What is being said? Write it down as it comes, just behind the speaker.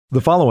The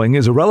following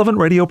is a Relevant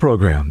Radio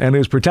program and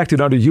is protected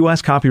under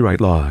U.S.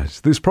 copyright laws.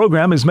 This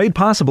program is made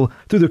possible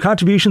through the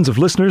contributions of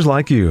listeners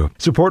like you.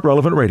 Support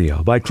Relevant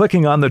Radio by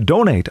clicking on the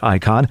donate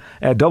icon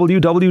at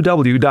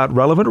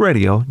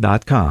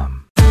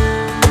www.relevantradio.com.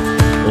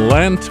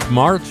 Lent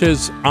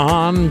marches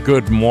on.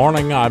 Good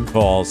morning, I'm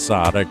Paul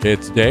Sadek.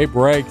 It's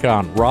daybreak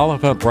on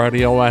Relevant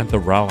Radio and the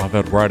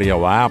Relevant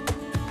Radio app.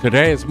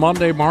 Today is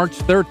Monday, March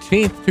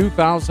 13th,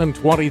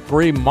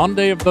 2023,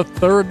 Monday of the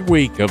third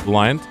week of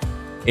Lent.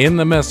 In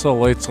the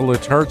Missal, it's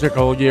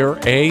liturgical year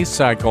A,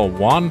 cycle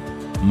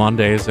 1.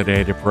 Monday is a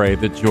day to pray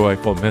the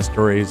joyful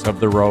mysteries of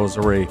the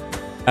Rosary.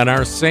 And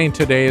our saint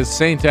today is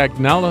Saint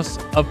Agnellus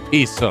of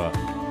Pisa.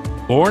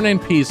 Born in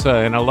Pisa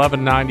in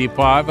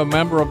 1195, a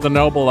member of the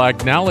noble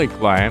Agnelli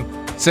clan,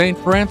 Saint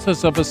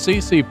Francis of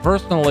Assisi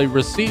personally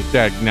received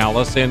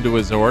Agnellus into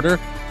his order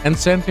and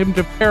sent him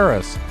to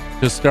Paris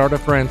to start a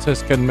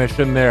Franciscan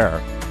mission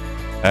there.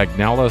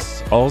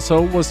 Agnellus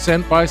also was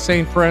sent by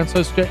Saint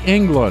Francis to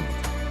England.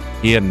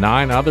 He and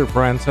 9 other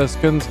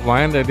Franciscans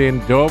landed in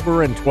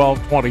Dover in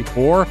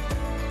 1224.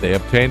 They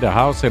obtained a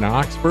house in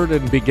Oxford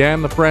and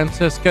began the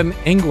Franciscan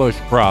English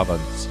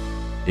province.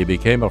 He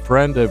became a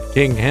friend of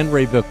King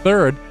Henry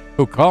III,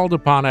 who called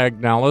upon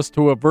Agnellus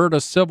to avert a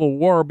civil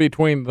war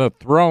between the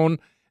throne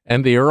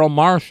and the Earl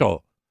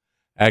Marshal.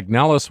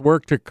 Agnellus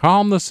worked to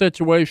calm the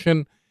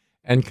situation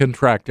and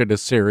contracted a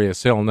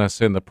serious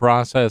illness in the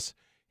process.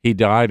 He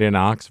died in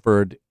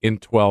Oxford in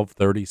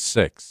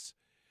 1236.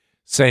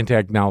 Saint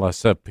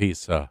Agnellus of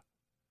Pisa,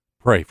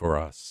 pray for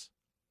us.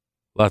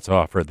 Let's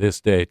offer this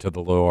day to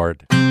the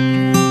Lord.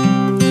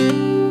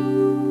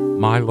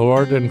 My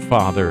Lord and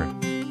Father,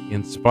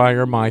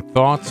 inspire my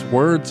thoughts,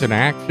 words, and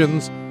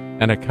actions,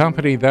 and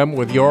accompany them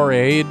with your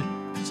aid,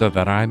 so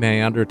that I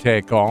may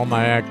undertake all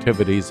my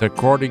activities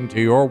according to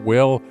your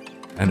will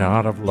and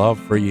out of love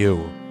for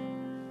you.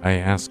 I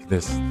ask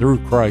this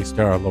through Christ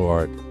our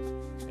Lord.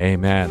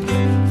 Amen.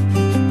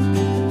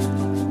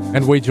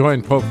 And we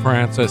join Pope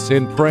Francis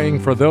in praying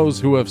for those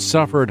who have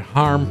suffered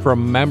harm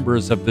from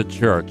members of the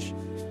Church.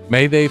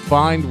 May they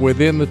find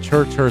within the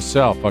Church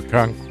herself a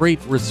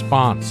concrete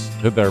response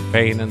to their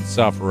pain and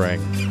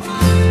suffering.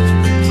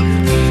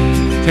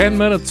 10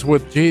 Minutes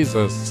with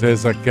Jesus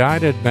is a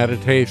guided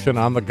meditation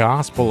on the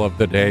gospel of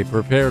the day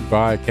prepared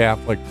by a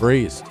Catholic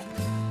priest.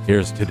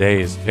 Here's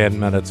today's 10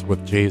 Minutes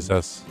with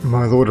Jesus.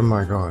 My Lord and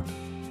my God,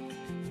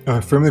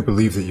 I firmly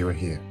believe that you are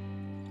here,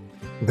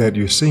 that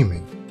you see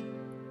me,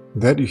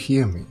 that you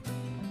hear me.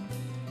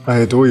 I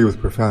adore you with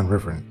profound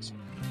reverence.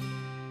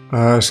 I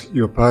ask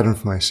your pardon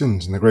for my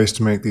sins and the grace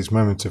to make these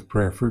moments of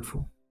prayer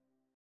fruitful.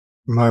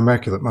 My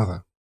Immaculate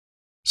Mother,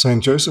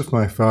 Saint Joseph,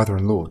 my Father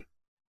and Lord,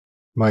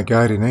 my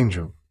guardian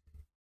angel,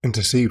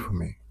 intercede for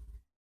me.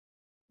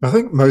 I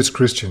think most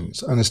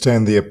Christians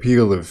understand the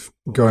appeal of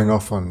going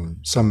off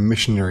on some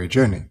missionary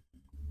journey.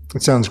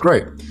 It sounds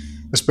great,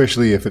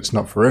 especially if it's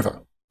not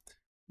forever.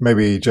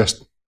 Maybe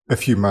just a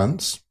few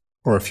months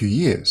or a few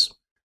years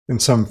in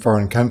some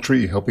foreign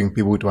country, helping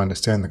people to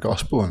understand the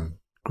gospel and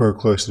grow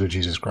closer to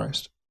Jesus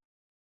Christ.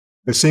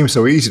 It seems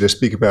so easy to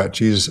speak about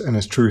Jesus and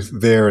his truth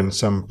there in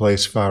some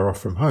place far off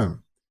from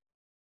home.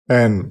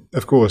 And,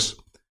 of course,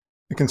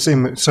 it can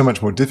seem so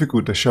much more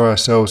difficult to show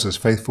ourselves as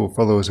faithful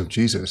followers of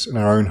Jesus in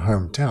our own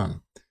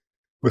hometown,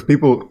 with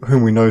people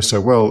whom we know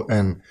so well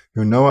and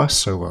who know us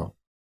so well.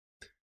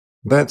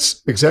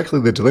 That's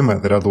exactly the dilemma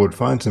that our Lord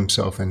finds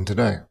himself in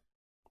today.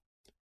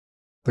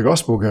 The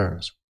Gospel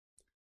goes,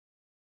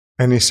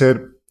 "And he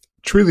said,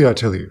 'Truly I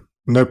tell you,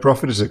 no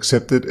prophet is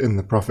accepted in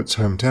the prophet's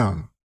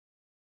hometown.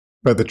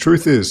 But the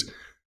truth is,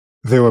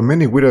 there were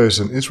many widows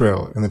in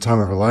Israel in the time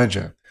of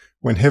Elijah,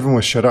 when heaven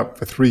was shut up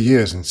for 3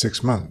 years and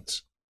 6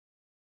 months.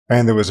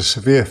 And there was a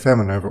severe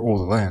famine over all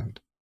the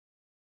land.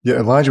 Yet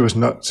Elijah was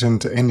not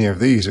sent to any of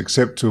these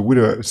except to a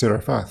widow at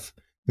Zarephath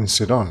in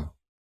Sidon.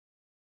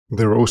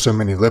 There were also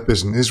many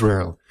lepers in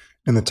Israel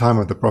in the time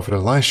of the prophet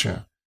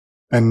Elisha,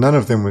 and none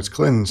of them was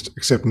cleansed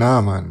except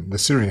Naaman the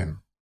Syrian.'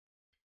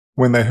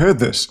 When they heard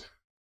this,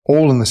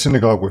 all in the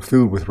synagogue were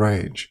filled with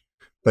rage.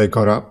 They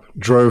got up,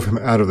 drove him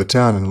out of the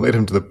town, and led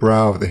him to the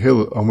brow of the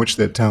hill on which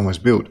their town was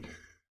built,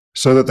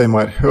 so that they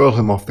might hurl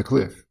him off the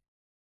cliff.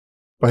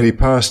 But he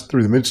passed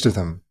through the midst of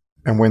them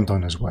and went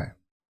on his way."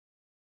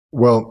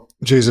 Well,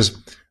 Jesus,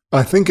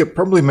 I think it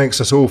probably makes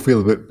us all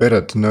feel a bit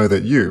better to know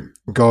that you,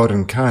 God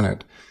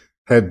incarnate,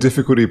 had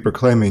difficulty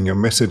proclaiming your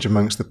message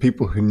amongst the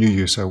people who knew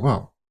you so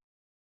well.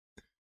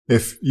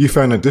 If you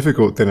found it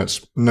difficult, then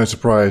it's no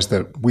surprise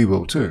that we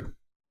will too.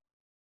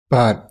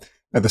 But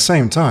at the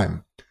same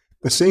time,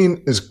 the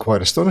scene is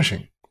quite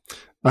astonishing.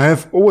 I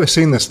have always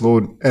seen this,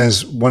 Lord,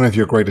 as one of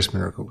your greatest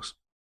miracles.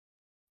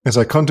 As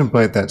I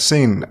contemplate that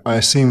scene, I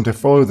seem to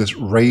follow this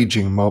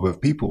raging mob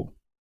of people,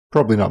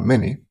 probably not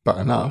many, but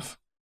enough,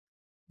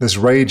 this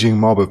raging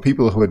mob of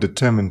people who are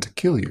determined to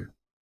kill you.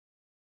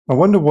 I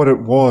wonder what it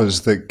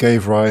was that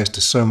gave rise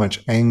to so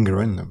much anger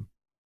in them.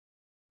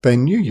 They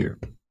knew you,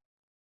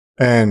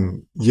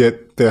 and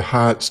yet their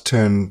hearts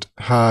turned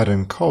hard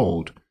and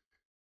cold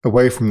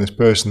away from this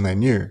person they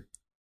knew,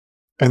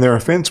 and their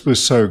offense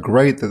was so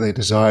great that they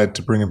desired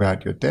to bring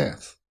about your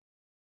death.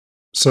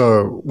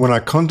 So when I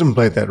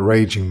contemplate that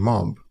raging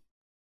mob,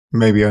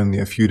 maybe only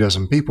a few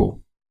dozen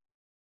people,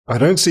 I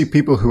don't see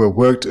people who are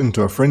worked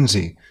into a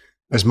frenzy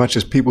as much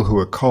as people who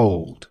are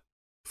cold,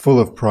 full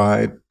of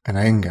pride and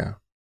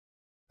anger,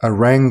 a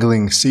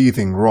wrangling,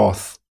 seething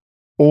wrath,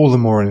 all the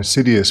more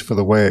insidious for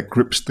the way it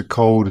grips the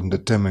cold and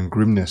determined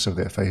grimness of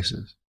their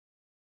faces.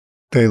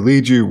 They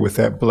lead you with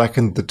that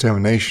blackened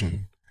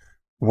determination,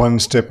 one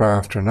step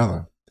after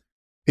another,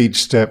 each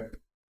step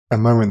a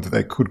moment that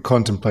they could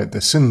contemplate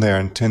the sin they are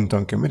intent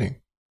on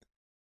committing,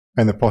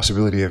 and the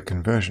possibility of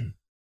conversion.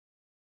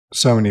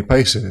 So many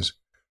paces,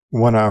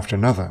 one after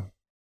another,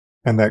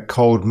 and that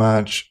cold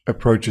march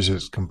approaches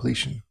its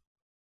completion.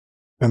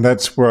 And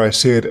that's where I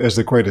see it as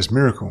the greatest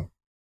miracle,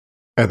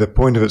 at the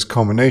point of its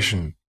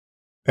culmination,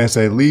 as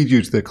they lead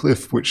you to the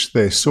cliff which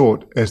they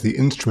sought as the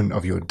instrument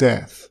of your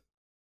death.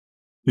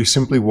 You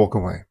simply walk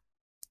away,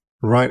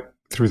 right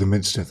through the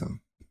midst of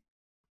them.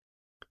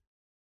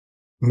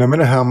 No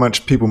matter how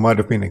much people might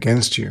have been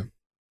against you,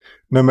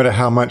 no matter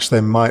how much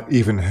they might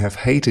even have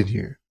hated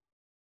you,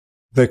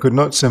 they could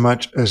not so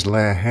much as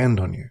lay a hand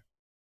on you.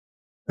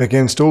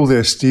 Against all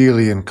their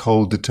steely and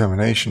cold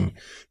determination,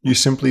 you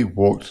simply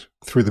walked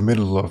through the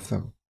middle of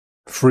them,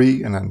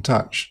 free and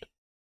untouched,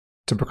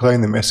 to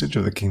proclaim the message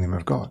of the kingdom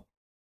of God.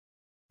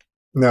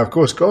 Now, of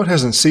course, God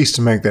hasn't ceased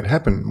to make that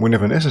happen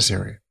whenever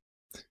necessary.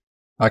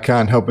 I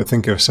can't help but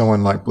think of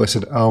someone like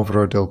Blessed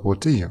Álvaro del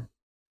Portillo.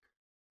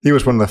 He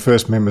was one of the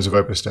first members of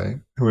Opus Dei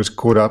who was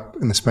caught up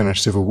in the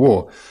Spanish Civil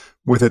War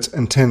with its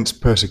intense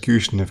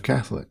persecution of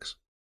Catholics.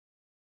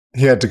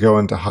 He had to go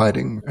into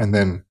hiding and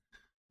then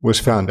was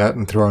found out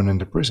and thrown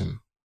into prison.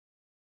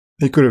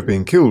 He could have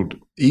been killed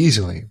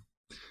easily.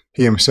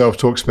 He himself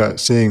talks about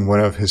seeing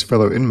one of his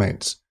fellow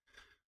inmates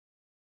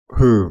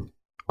who,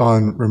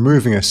 on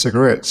removing a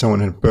cigarette someone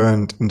had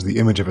burned into the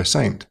image of a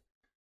saint,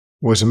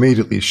 was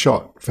immediately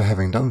shot for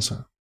having done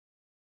so.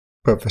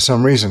 But for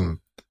some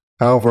reason,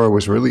 Álvaro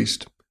was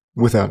released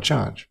without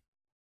charge.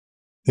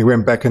 He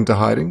went back into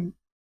hiding,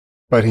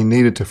 but he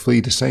needed to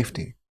flee to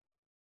safety.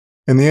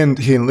 In the end,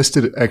 he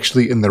enlisted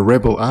actually in the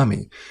rebel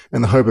army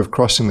in the hope of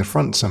crossing the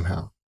front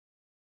somehow.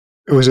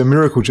 It was a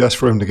miracle just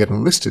for him to get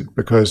enlisted,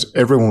 because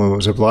everyone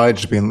was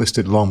obliged to be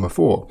enlisted long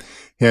before.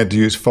 He had to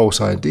use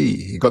false ID.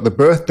 He got the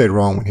birthday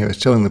wrong when he was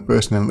telling the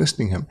person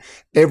enlisting him.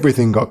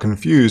 Everything got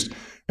confused,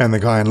 and the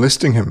guy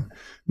enlisting him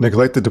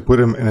neglected to put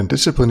him in a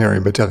disciplinary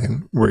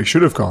battalion, where he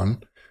should have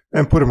gone,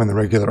 and put him in the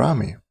regular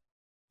army.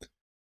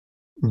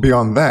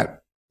 Beyond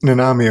that, in an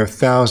army of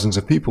thousands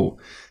of people,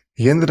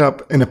 he ended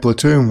up in a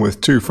platoon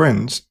with two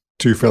friends,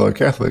 two fellow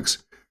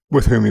Catholics,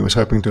 with whom he was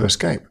hoping to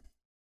escape.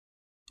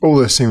 All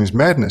this seems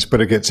madness,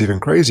 but it gets even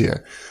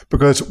crazier,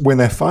 because when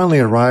they finally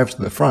arrived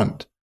at the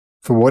front,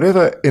 for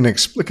whatever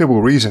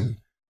inexplicable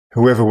reason,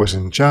 whoever was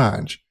in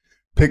charge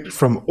picked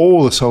from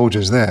all the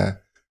soldiers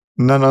there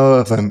none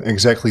other than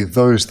exactly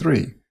those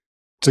three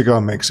to go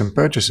and make some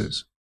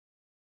purchases.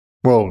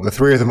 Well, the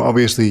three of them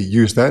obviously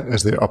used that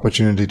as their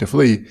opportunity to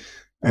flee,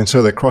 and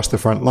so they crossed the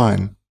front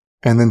line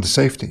and then to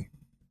safety.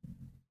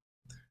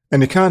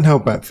 And you can't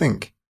help but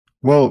think,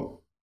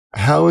 well,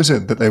 how is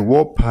it that they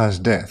walked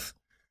past death,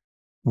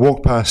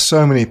 walked past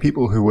so many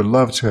people who would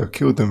love to have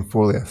killed them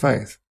for their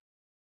faith,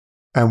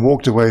 and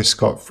walked away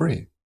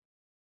scot-free?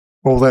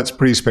 Well, that's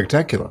pretty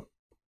spectacular.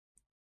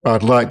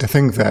 I'd like to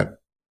think that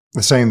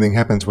the same thing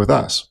happens with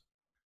us.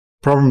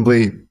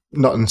 Probably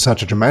not in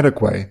such a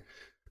dramatic way,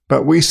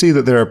 but we see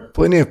that there are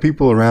plenty of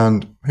people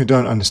around who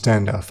don't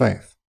understand our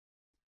faith.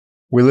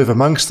 We live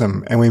amongst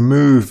them and we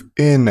move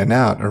in and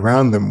out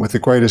around them with the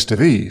greatest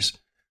of ease,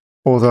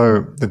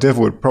 although the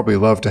devil would probably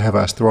love to have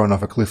us thrown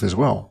off a cliff as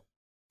well.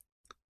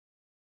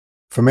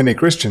 For many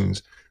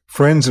Christians,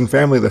 friends and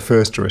family are the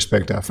first to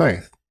respect our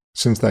faith,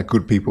 since they're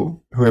good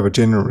people who have a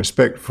genuine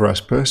respect for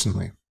us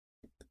personally.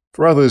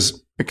 For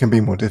others, it can be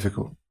more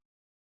difficult.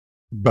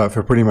 But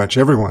for pretty much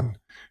everyone,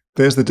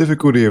 there's the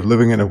difficulty of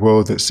living in a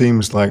world that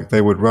seems like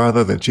they would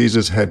rather that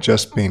Jesus had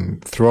just been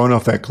thrown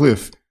off that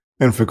cliff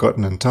and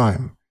forgotten in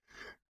time,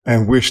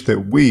 and wish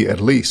that we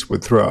at least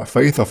would throw our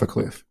faith off a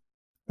cliff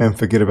and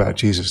forget about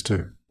Jesus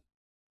too.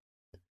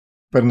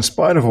 But in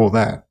spite of all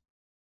that,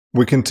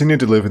 we continue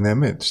to live in their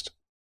midst,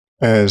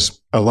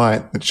 as a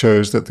light that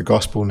shows that the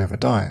gospel never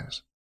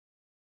dies.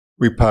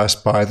 We pass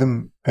by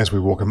them as we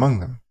walk among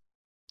them,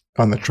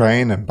 on the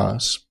train and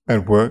bus,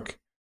 at work,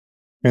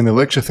 in the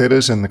lecture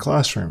theatres and the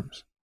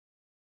classrooms.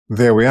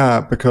 There we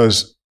are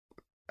because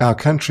our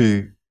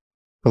country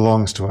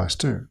belongs to us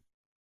too.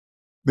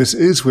 This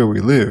is where we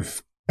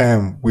live,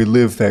 and we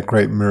live that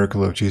great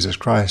miracle of Jesus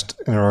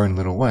Christ in our own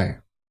little way.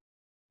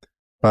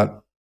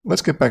 But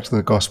let's get back to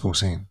the gospel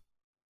scene.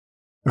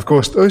 Of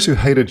course, those who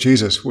hated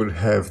Jesus would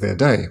have their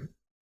day,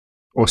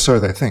 or so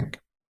they think.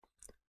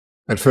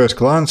 At first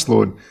glance,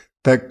 Lord,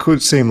 that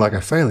could seem like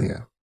a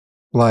failure,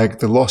 like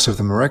the loss of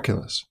the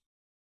miraculous.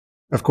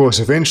 Of course,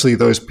 eventually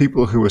those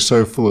people who were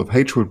so full of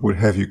hatred would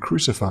have you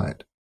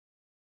crucified.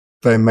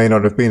 They may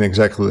not have been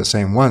exactly the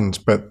same ones,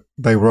 but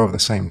they were of the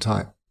same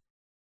type.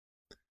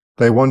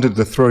 They wanted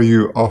to throw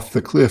you off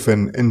the cliff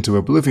and into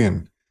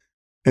oblivion,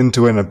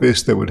 into an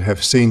abyss that would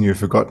have seen you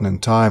forgotten in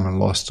time and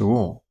lost to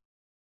all.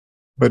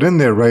 But in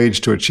their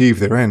rage to achieve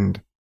their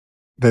end,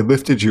 they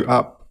lifted you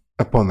up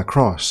upon the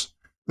cross,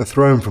 the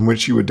throne from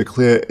which you would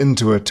declare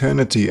into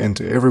eternity and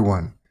to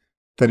everyone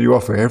that you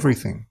offer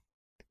everything,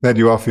 that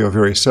you offer your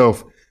very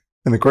self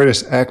in the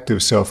greatest act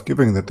of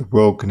self-giving that the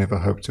world can ever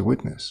hope to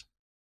witness.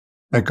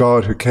 A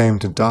God who came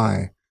to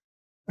die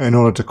in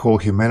order to call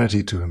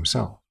humanity to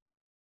himself.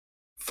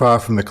 Far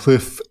from the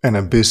cliff and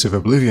abyss of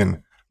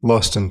oblivion,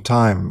 lost in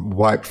time,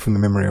 wiped from the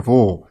memory of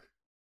all,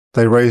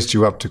 they raised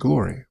you up to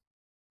glory,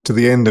 to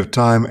the end of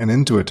time and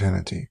into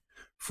eternity,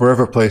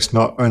 forever placed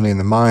not only in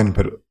the mind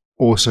but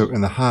also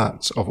in the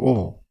hearts of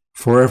all,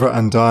 forever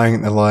undying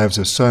in the lives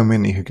of so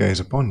many who gaze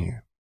upon you.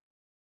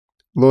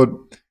 Lord,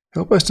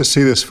 help us to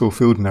see this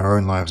fulfilled in our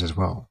own lives as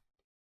well,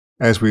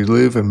 as we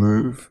live and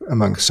move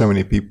amongst so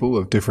many people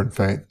of different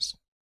faiths,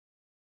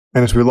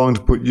 and as we long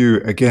to put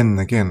you again and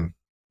again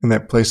in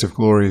that place of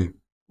glory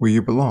where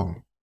you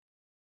belong.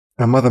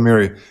 Our Mother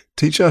Mary,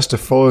 teach us to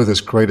follow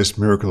this greatest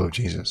miracle of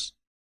Jesus,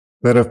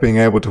 that of being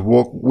able to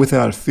walk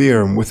without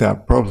fear and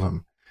without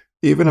problem,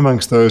 even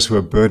amongst those who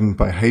are burdened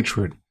by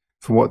hatred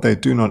for what they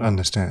do not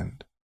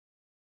understand.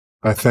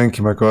 I thank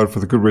you, my God,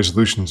 for the good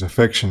resolutions,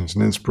 affections,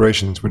 and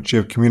inspirations which you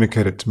have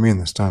communicated to me in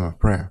this time of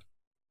prayer.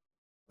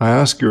 I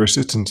ask your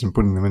assistance in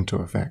putting them into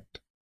effect.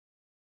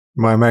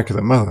 My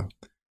Immaculate Mother,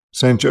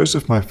 Saint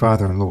Joseph, my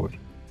Father and Lord,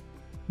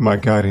 my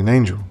guardian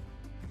angel,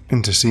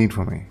 intercede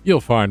for me.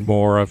 You'll find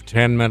more of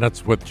 10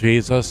 Minutes with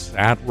Jesus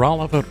at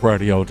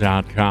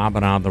relevantradio.com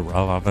and on the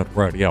Relevant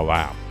Radio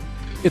app.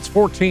 It's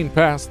 14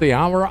 past the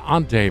hour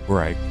on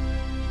Daybreak.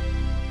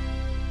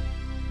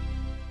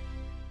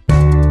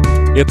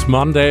 It's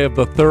Monday of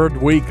the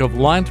third week of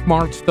Lent,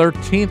 March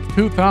 13th,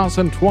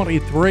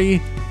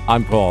 2023.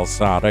 I'm Paul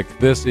Sadek.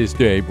 This is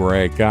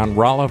Daybreak on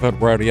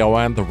Relevant Radio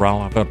and the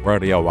Relevant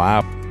Radio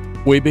app.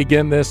 We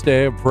begin this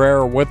day of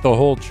prayer with the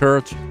whole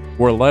church.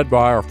 We're led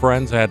by our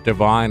friends at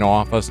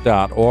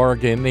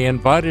divineoffice.org in the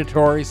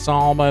invitatory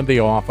psalm and the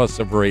office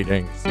of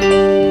readings.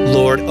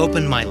 Lord,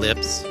 open my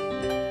lips,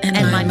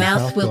 and my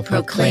mouth will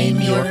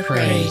proclaim your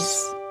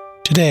praise.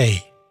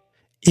 Today,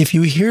 if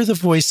you hear the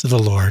voice of the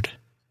Lord,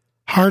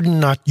 harden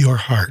not your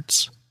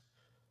hearts.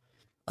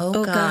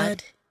 O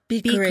God,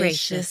 be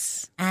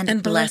gracious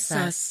and bless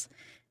us,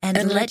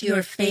 and let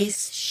your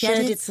face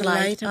shed its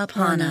light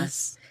upon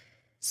us.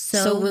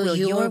 So will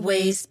your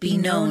ways be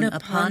known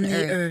upon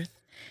the earth,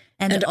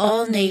 and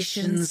all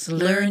nations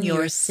learn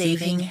your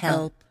saving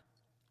help.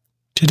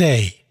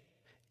 Today,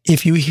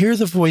 if you hear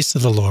the voice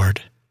of the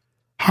Lord,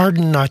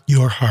 harden not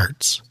your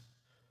hearts.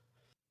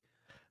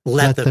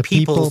 Let the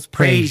peoples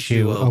praise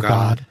you, O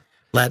God.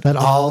 Let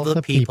all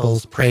the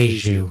peoples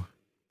praise you.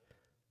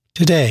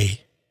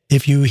 Today,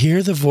 if you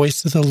hear the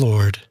voice of the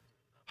Lord,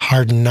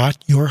 harden not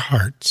your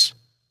hearts.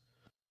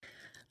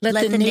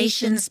 Let the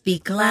nations be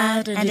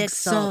glad and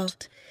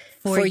exult,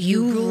 for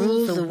you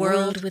rule the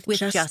world with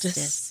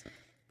justice.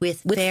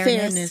 With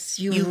fairness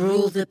you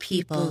rule the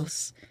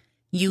peoples.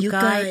 You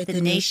guide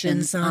the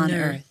nations on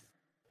earth.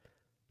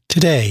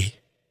 Today,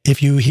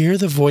 if you hear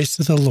the voice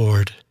of the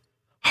Lord,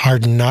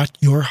 harden not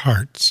your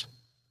hearts.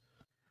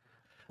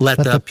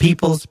 Let the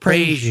peoples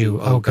praise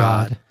you, O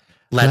God.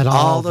 Let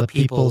all the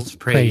peoples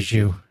praise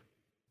you.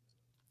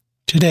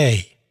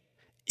 Today,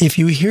 if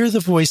you hear the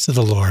voice of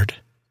the Lord,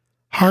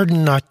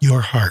 harden not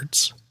your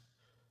hearts.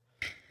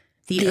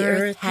 The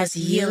earth has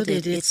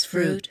yielded its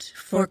fruit,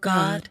 for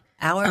God,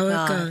 our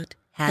God,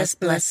 has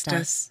blessed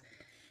us.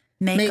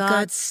 May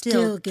God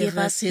still give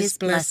us his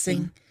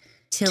blessing,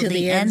 till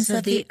the ends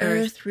of the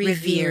earth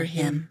revere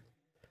him.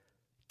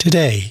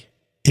 Today,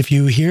 if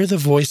you hear the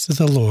voice of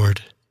the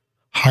Lord,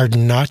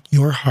 harden not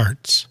your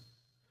hearts.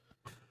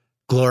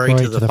 Glory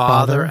to the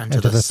Father, and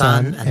to the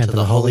Son, and to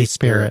the Holy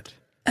Spirit.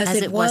 As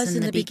it was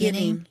in the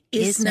beginning,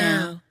 is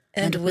now,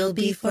 and will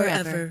be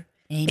forever.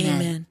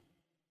 Amen.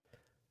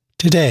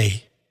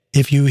 Today,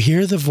 if you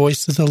hear the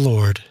voice of the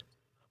Lord,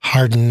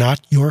 harden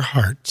not your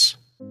hearts.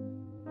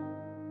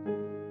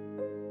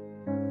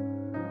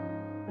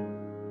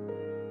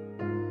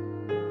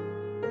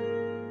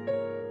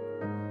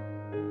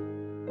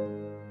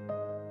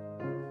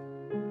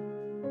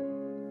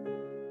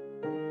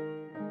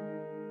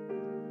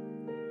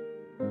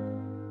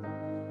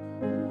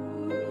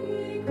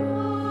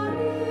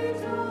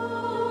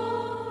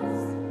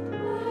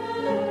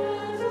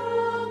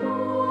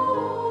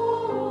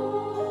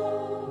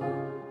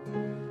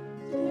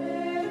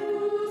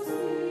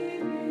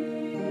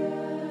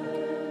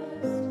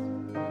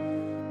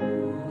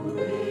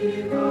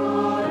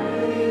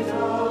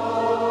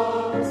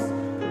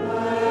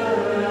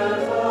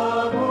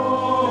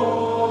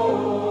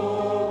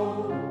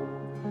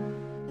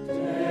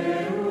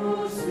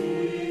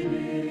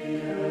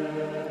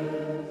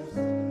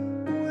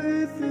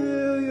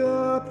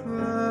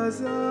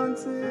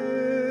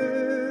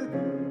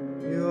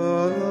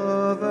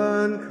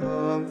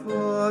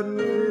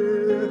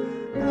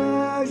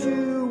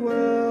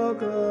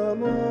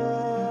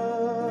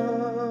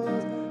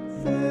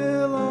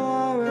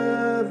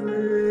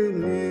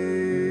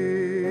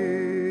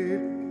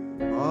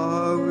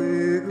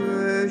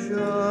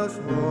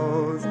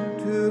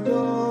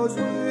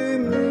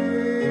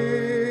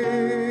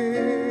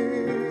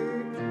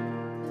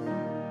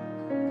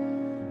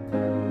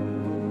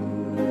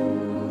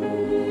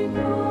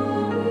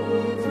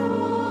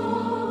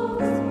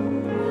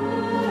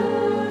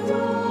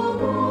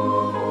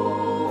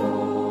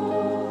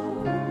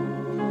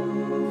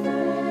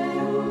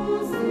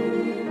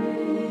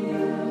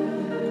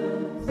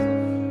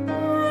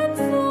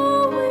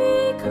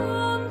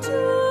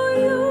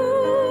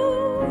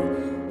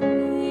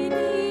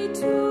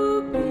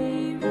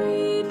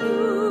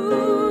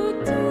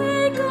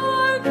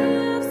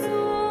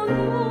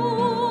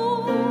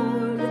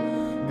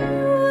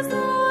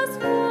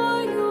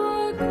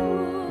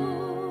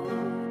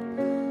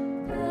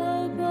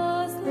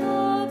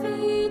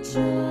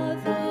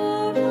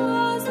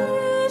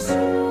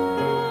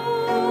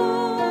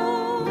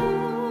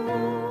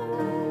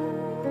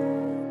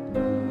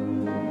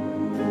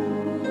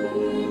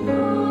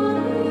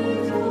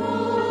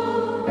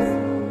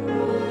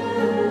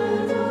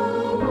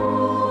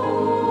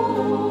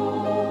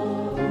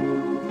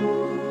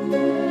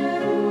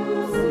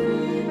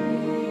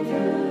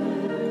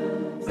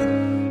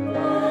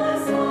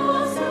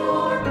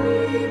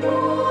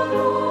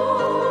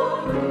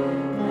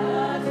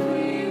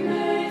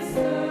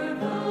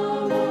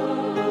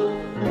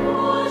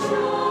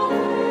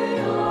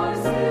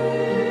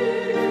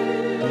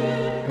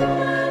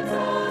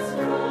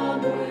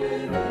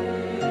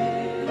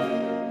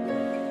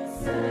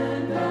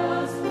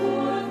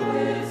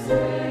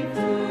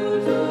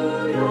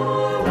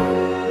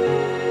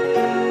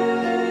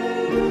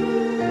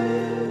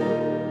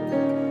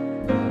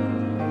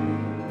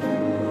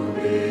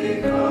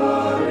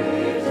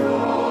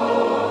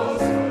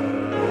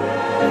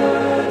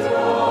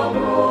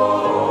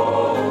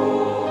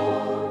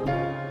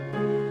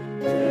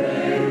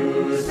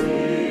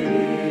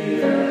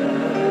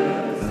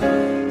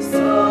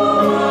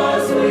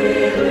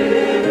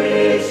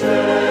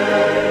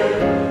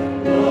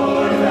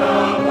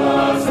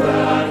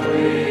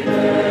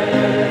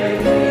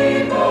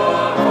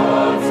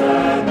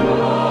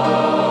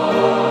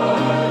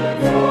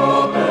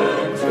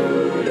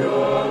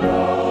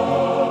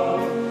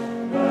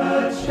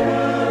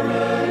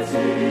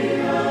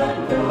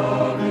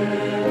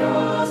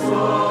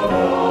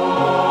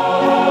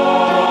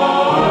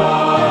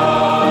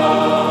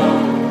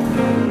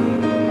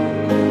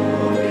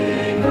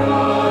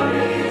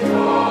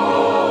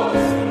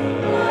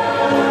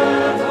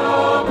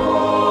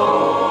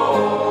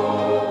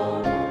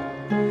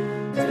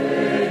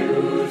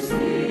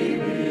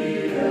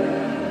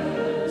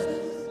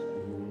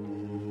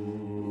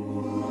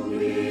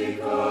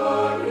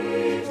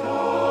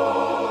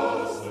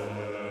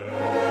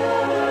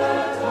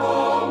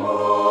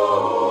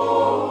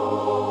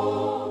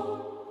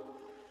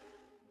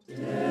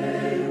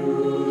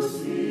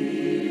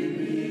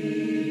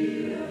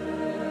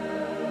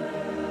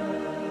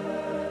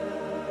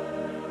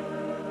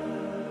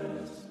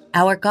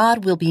 Our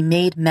God will be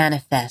made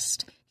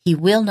manifest. He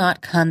will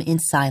not come in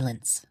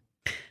silence.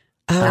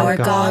 Our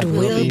God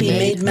will be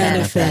made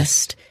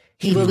manifest.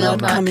 He will not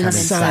come in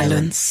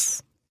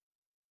silence.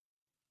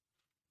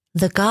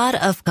 The God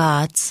of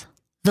gods,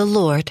 the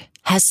Lord,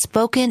 has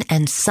spoken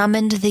and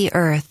summoned the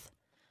earth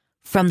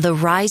from the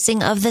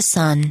rising of the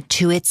sun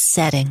to its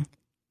setting.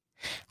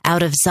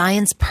 Out of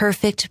Zion's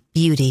perfect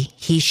beauty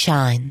he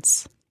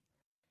shines.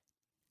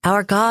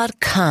 Our God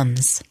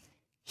comes.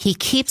 He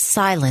keeps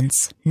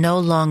silence no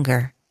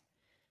longer.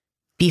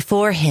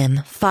 Before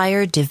him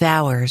fire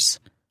devours.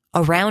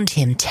 Around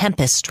him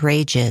tempest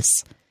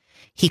rages.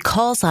 He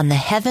calls on the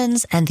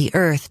heavens and the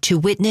earth to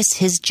witness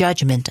his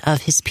judgment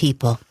of his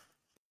people.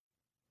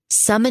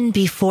 Summon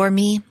before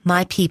me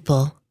my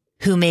people,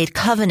 who made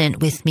covenant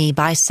with me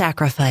by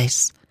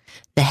sacrifice.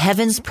 The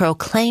heavens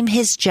proclaim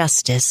his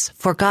justice,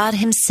 for God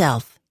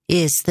himself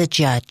is the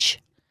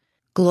judge.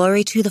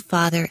 Glory to the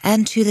Father,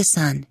 and to the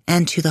Son,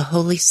 and to the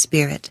Holy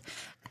Spirit,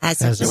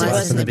 as it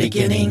was in the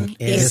beginning,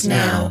 is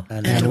now,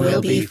 and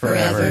will be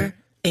forever.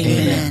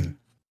 Amen.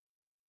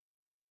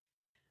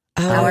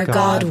 Our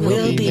God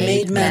will be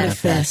made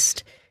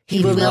manifest.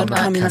 He will not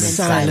come in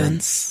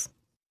silence.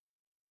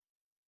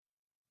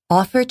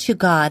 Offer to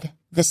God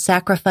the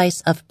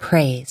sacrifice of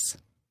praise.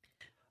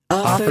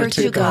 Offer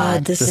to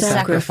God the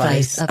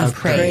sacrifice of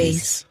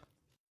praise.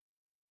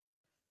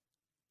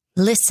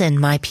 Listen,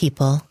 my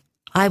people,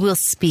 I will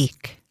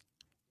speak.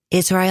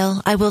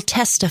 Israel, I will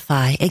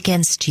testify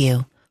against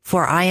you,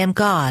 for I am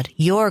God,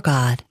 your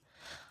God.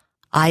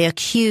 I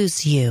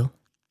accuse you,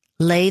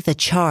 lay the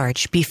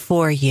charge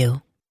before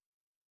you.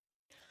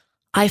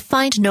 I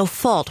find no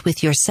fault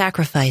with your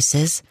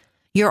sacrifices.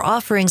 Your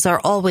offerings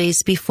are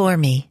always before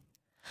me.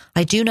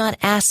 I do not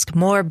ask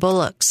more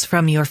bullocks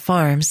from your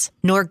farms,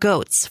 nor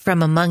goats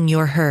from among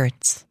your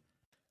herds.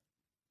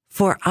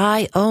 For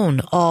I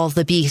own all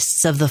the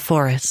beasts of the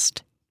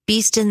forest,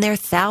 beasts in their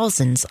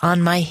thousands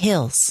on my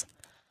hills.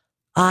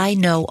 I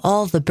know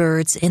all the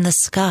birds in the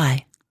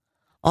sky.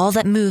 All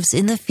that moves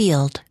in the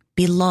field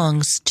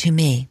belongs to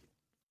me.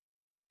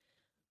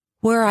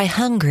 Were I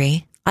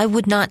hungry, I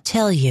would not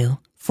tell you,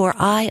 for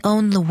I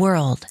own the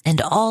world and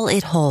all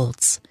it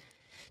holds.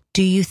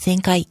 Do you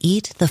think I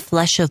eat the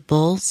flesh of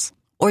bulls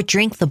or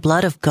drink the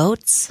blood of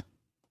goats?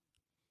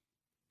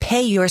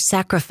 Pay your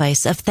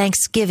sacrifice of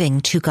thanksgiving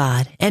to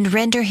God and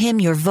render him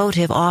your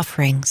votive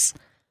offerings.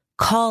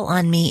 Call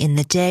on me in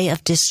the day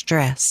of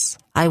distress.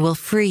 I will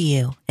free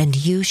you, and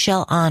you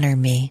shall honor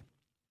me.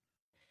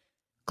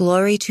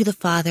 Glory to the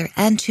Father,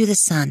 and to the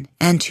Son,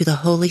 and to the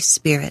Holy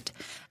Spirit,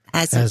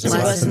 as it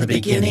was in the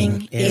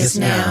beginning, is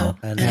now,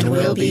 and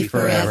will be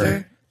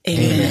forever.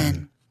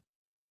 Amen.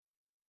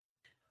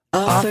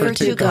 Offer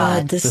to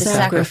God the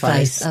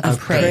sacrifice of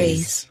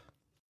praise.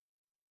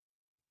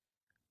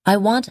 I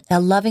want a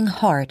loving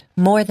heart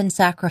more than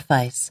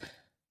sacrifice,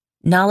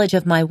 knowledge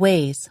of my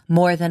ways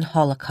more than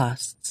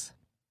holocausts.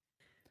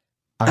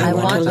 I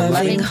want a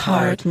loving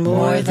heart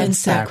more than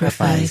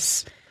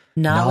sacrifice,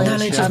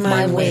 knowledge of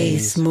my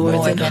ways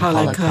more than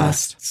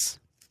holocausts.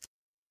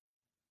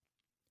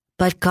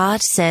 But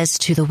God says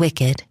to the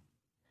wicked,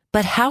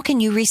 "But how can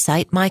you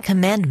recite my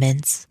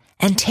commandments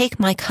and take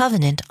my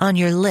covenant on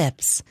your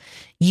lips,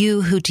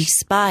 you who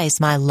despise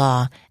my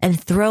law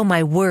and throw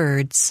my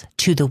words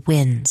to the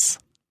winds?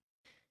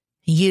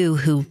 You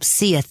who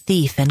see a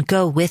thief and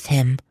go with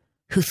him,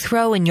 who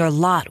throw in your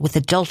lot with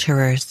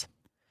adulterers,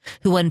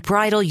 who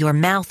unbridle your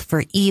mouth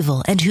for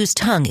evil and whose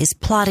tongue is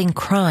plotting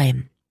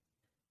crime.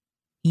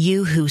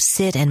 You who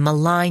sit and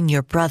malign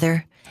your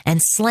brother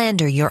and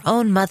slander your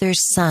own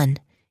mother's son,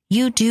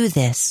 you do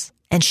this,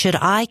 and should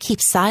I keep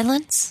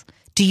silence?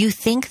 Do you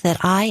think that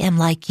I am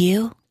like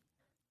you?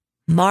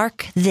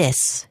 Mark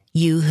this,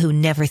 you who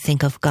never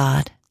think of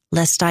God,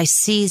 lest I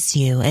seize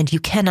you and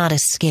you cannot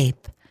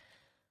escape.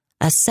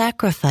 A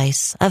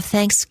sacrifice of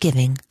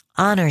thanksgiving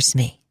honors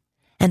me,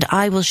 and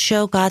I will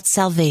show God's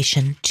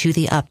salvation to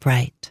the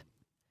upright."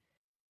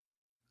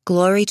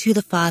 Glory to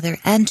the Father,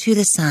 and to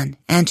the Son,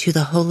 and to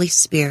the Holy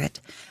Spirit,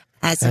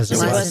 as it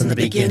was in the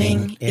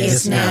beginning,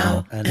 is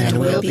now, and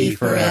will be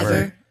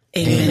forever.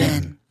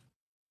 Amen.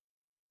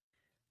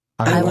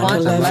 I want a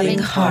loving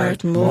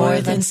heart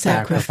more than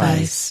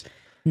sacrifice,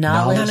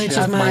 knowledge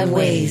of my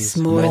ways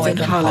more than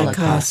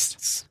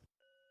holocausts.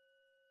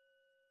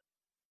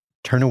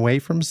 Turn away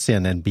from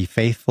sin and be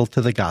faithful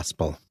to the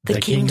gospel. The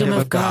kingdom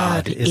of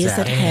God is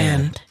at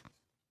hand.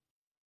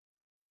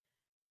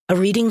 A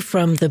reading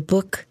from the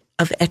book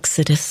of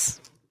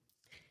Exodus.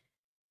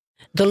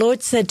 The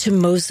Lord said to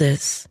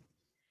Moses,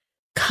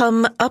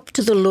 "Come up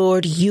to the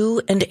Lord,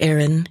 you and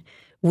Aaron,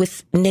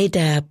 with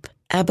Nadab,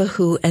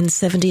 Abihu, and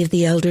 70 of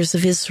the elders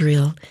of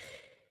Israel.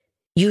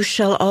 You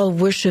shall all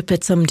worship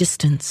at some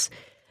distance,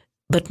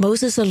 but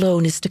Moses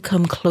alone is to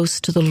come close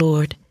to the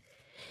Lord.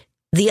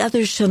 The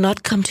others shall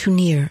not come too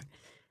near,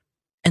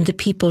 and the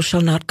people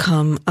shall not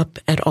come up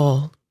at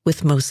all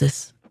with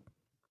Moses."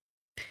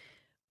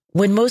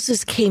 When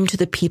Moses came to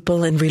the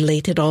people and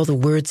related all the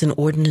words and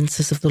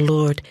ordinances of the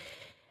Lord,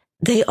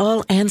 they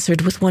all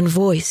answered with one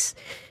voice,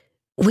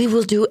 We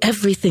will do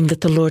everything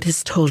that the Lord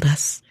has told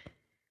us."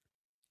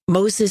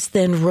 Moses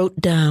then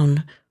wrote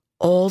down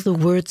all the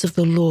words of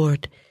the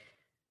Lord,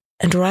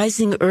 and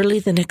rising early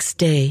the next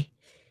day,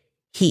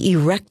 he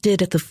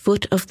erected at the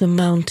foot of the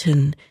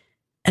mountain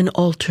an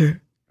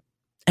altar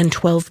and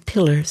 12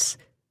 pillars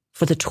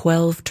for the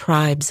 12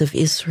 tribes of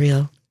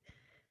Israel.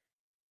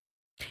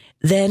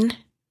 Then,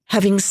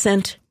 having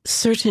sent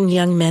certain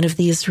young men of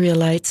the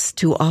Israelites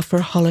to offer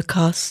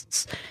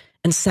holocausts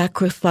and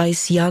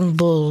sacrifice young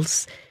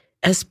bulls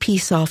as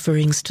peace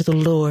offerings to the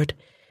Lord,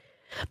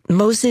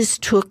 Moses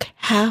took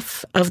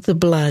half of the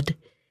blood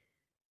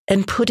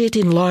and put it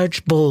in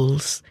large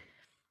bowls.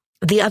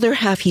 The other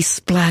half he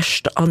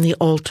splashed on the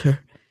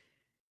altar.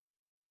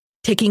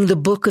 Taking the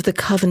book of the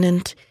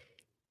covenant,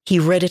 he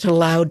read it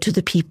aloud to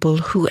the people,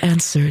 who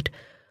answered,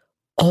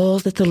 "All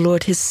that the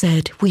Lord has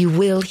said, we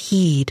will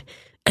heed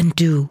and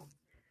do."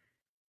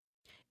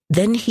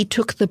 Then he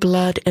took the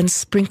blood and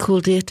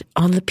sprinkled it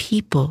on the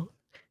people,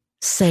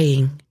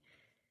 saying,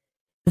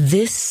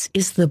 "This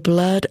is the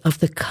blood of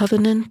the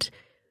covenant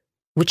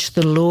which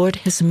the Lord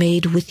has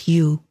made with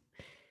you,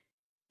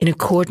 in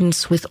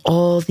accordance with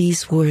all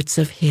these words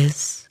of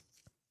his."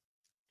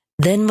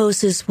 Then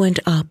Moses went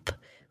up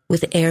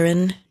with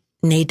Aaron,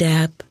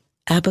 Nadab,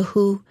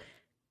 Abihu,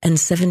 and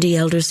 70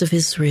 elders of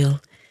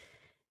Israel,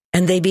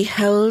 and they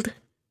beheld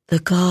the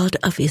God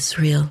of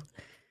Israel.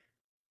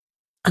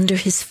 Under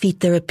his feet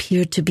there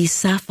appeared to be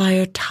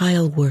sapphire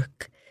tile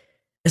work,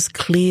 as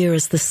clear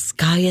as the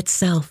sky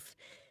itself.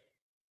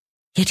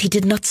 Yet he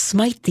did not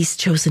smite these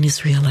chosen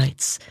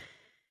Israelites.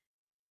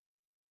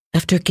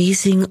 After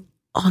gazing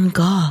on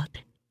God,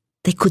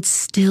 they could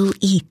still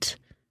eat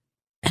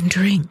and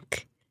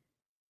drink.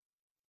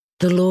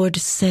 The Lord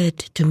said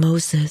to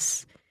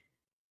Moses,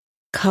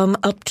 "Come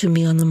up to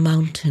me on the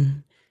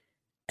mountain,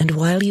 and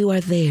while you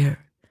are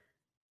there,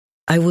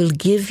 I will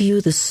give you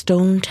the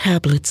stone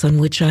tablets on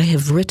which I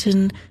have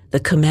written the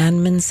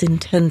commandments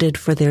intended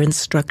for their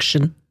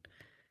instruction."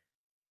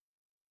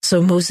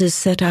 So Moses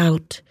set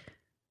out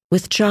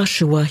with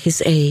Joshua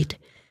his aide,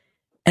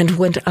 and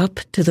went up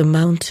to the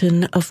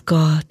mountain of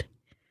God.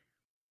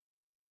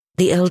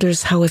 The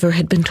elders, however,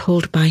 had been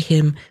told by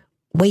him,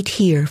 "Wait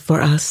here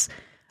for us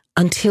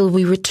until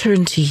we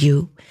return to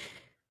you.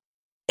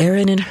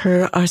 Aaron and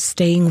Hur are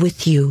staying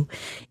with you.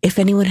 If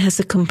anyone has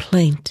a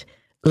complaint,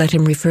 let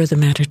him refer the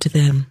matter to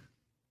them."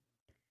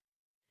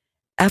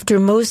 After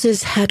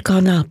Moses had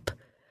gone up,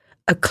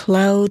 a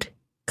cloud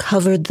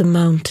covered the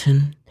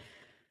mountain.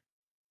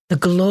 The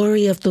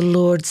glory of the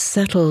Lord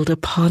settled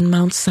upon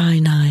Mount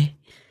Sinai.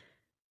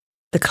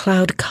 The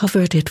cloud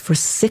covered it for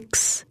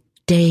 6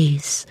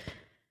 days.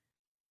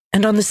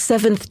 And on the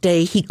 7th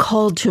day he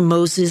called to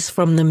Moses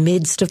from the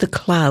midst of the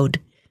cloud.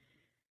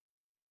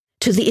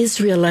 To the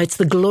Israelites,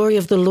 the glory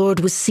of the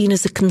Lord was seen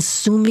as a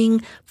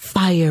consuming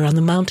fire on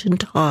the mountain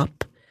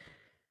top.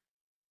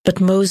 But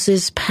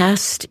Moses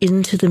passed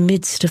into the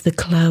midst of the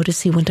cloud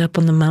as he went up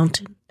on the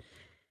mountain,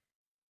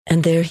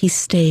 and there he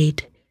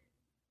stayed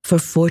for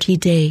 40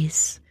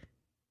 days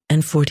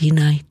and 40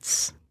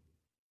 nights.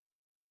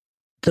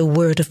 The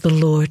word of the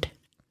Lord.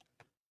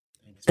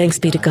 Thanks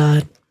be to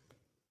God.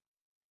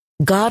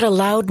 God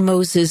allowed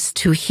Moses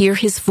to hear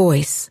his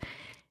voice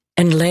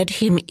and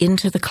led him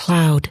into the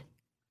cloud.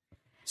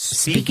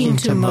 Speaking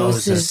to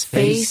Moses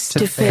face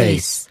to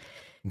face,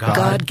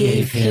 God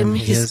gave him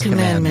his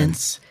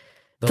commandments,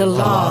 the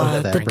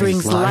law that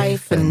brings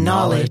life and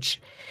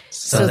knowledge,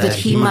 so that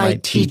he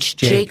might teach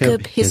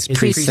Jacob his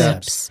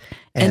precepts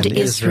and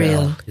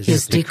Israel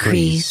his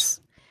decrees.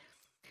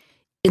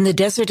 In the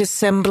desert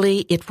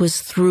assembly, it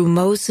was through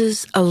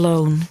Moses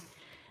alone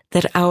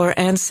that our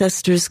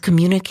ancestors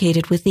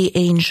communicated with the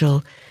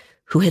angel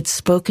who had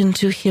spoken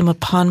to him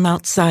upon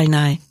Mount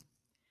Sinai.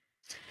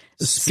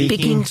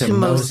 Speaking to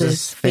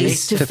Moses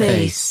face to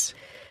face,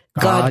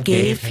 God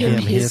gave him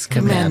his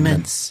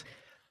commandments,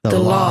 the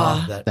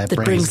law that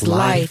brings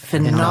life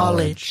and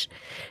knowledge,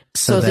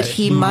 so that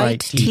he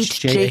might teach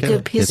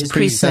Jacob his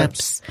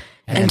precepts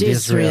and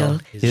Israel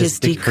his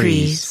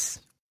decrees.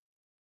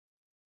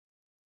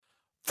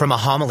 From a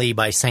homily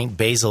by St.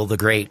 Basil the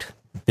Great,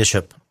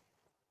 Bishop.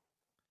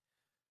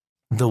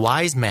 The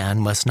wise man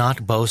must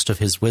not boast of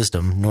his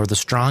wisdom, nor the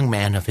strong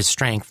man of his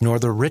strength, nor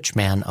the rich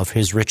man of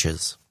his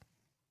riches.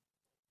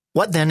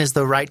 What then is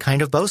the right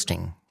kind of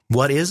boasting?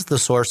 What is the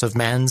source of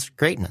man's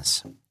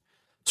greatness?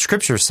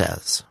 Scripture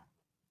says,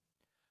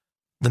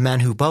 "The man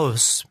who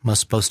boasts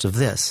must boast of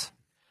this,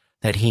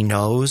 that he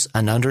knows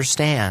and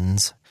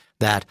understands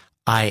that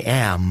I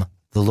am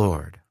the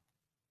Lord."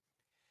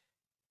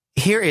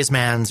 Here is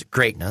man's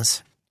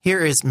greatness.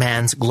 Here is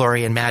man's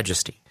glory and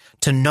majesty.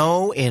 To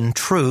know in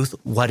truth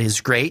what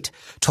is great,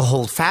 to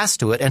hold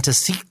fast to it, and to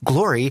seek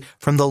glory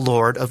from the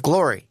Lord of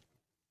glory.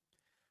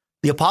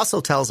 The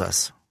apostle tells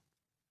us,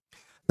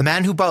 the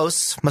man who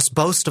boasts must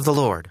boast of the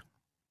Lord.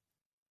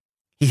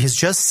 He has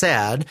just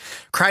said,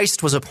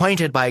 Christ was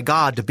appointed by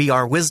God to be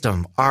our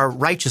wisdom, our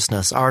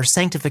righteousness, our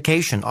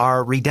sanctification,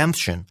 our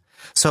redemption,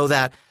 so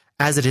that,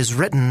 as it is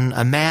written,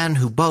 a man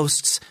who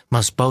boasts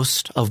must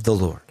boast of the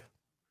Lord.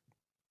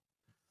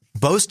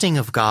 Boasting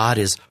of God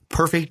is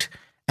perfect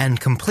and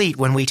complete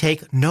when we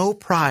take no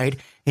pride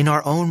in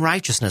our own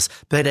righteousness,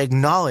 but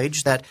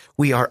acknowledge that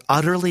we are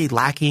utterly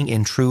lacking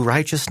in true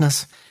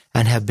righteousness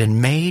and have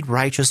been made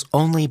righteous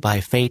only by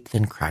faith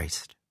in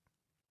Christ.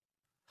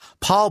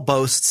 Paul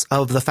boasts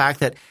of the fact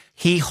that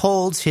he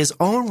holds his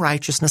own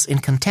righteousness in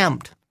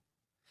contempt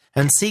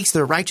and seeks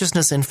the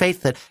righteousness in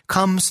faith that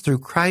comes through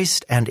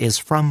Christ and is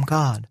from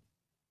God.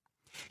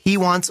 He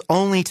wants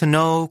only to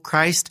know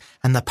Christ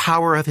and the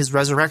power of his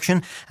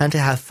resurrection and to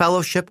have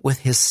fellowship with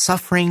his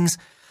sufferings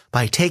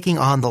by taking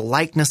on the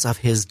likeness of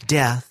his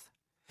death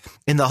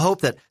in the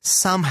hope that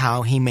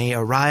somehow he may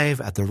arrive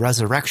at the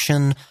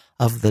resurrection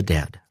of the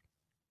dead.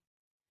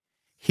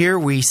 Here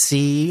we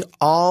see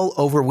all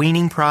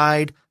overweening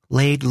pride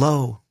laid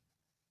low.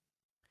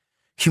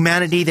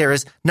 Humanity, there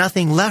is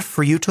nothing left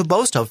for you to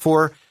boast of,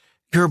 for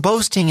your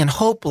boasting and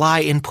hope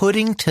lie in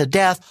putting to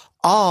death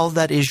all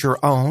that is your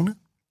own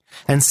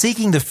and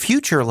seeking the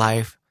future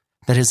life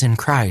that is in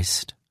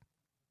Christ.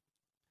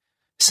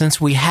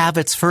 Since we have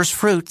its first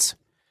fruits,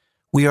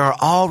 we are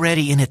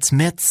already in its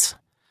midst,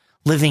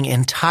 living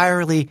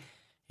entirely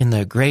in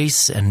the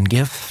grace and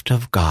gift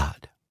of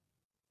God.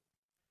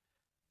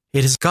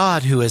 It is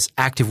God who is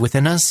active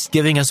within us,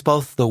 giving us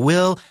both the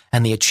will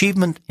and the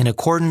achievement in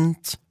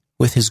accordance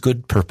with his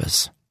good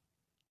purpose.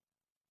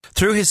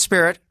 Through his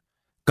Spirit,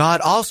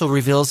 God also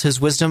reveals his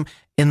wisdom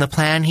in the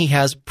plan he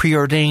has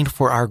preordained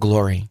for our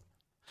glory.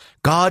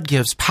 God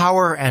gives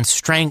power and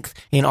strength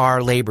in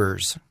our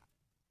labors.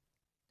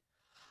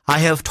 I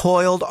have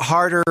toiled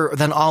harder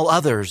than all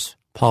others,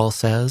 Paul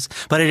says,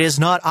 but it is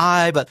not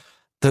I, but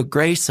the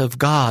grace of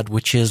God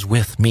which is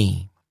with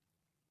me.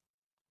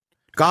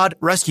 God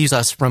rescues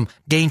us from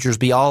dangers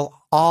beyond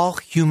all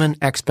human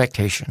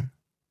expectation.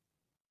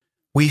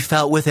 We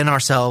felt within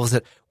ourselves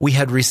that we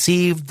had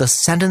received the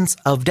sentence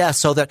of death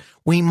so that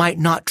we might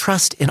not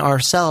trust in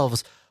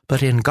ourselves,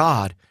 but in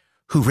God,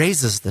 who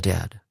raises the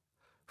dead.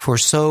 For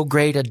so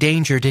great a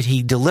danger did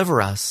he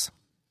deliver us,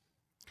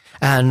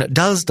 and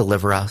does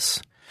deliver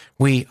us.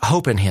 We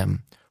hope in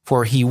him,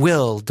 for he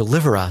will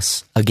deliver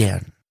us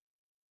again.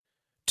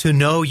 To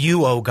know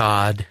you, O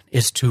God,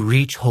 is to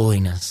reach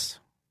holiness.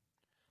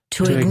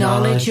 To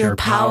acknowledge your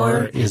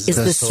power is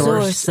the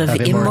source of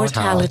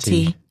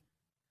immortality.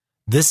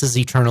 This is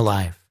eternal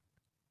life,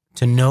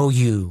 to know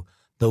you,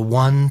 the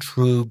one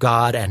true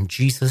God, and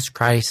Jesus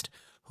Christ,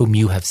 whom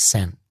you have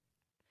sent.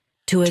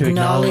 To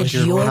acknowledge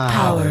your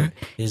power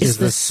is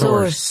the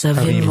source of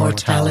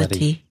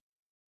immortality.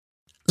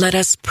 Let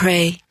us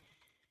pray.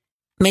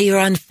 May your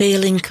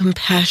unfailing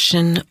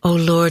compassion, O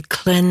Lord,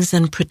 cleanse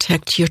and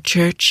protect your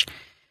church.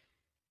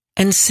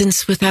 And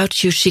since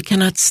without you she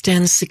cannot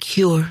stand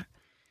secure,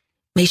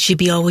 may she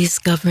be always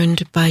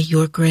governed by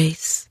your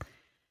grace.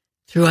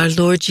 Through our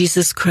Lord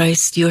Jesus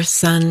Christ, your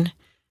Son,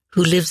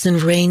 who lives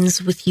and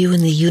reigns with you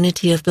in the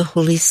unity of the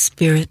Holy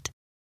Spirit,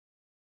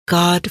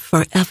 God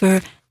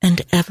forever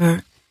and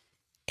ever.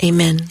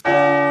 Amen.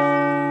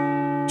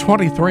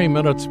 23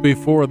 minutes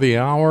before the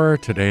hour,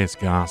 today's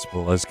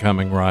gospel is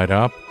coming right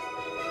up,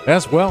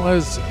 as well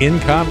as In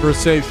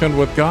Conversation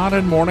with God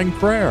and Morning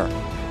Prayer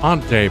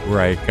on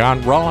Daybreak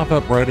on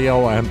Relevant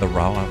Radio and the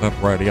Relevant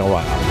Radio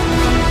app.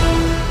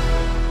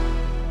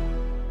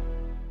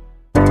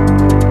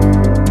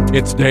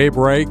 It's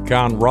Daybreak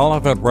on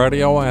Relevant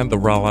Radio and the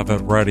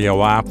Relevant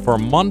Radio app for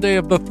Monday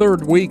of the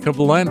third week of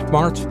Lent,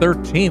 March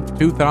 13th,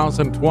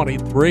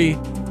 2023.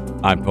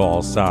 I'm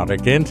Paul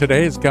Sadek. In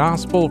today's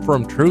Gospel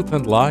from Truth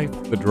and Life,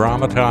 the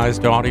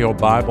dramatized audio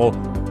Bible,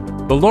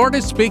 the Lord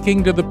is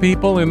speaking to the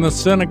people in the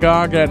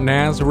synagogue at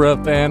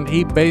Nazareth, and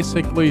he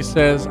basically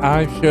says,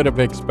 I should have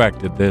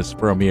expected this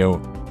from you.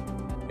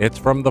 It's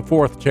from the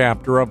 4th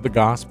chapter of the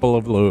Gospel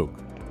of Luke.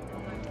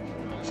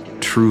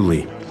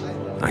 Truly,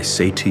 I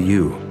say to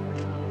you,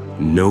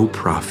 no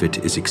prophet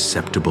is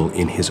acceptable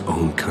in his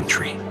own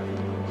country.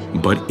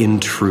 But in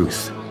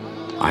truth,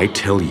 I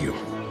tell you,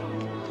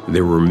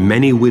 there were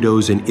many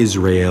widows in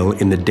Israel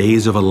in the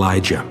days of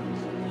Elijah,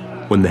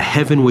 when the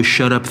heaven was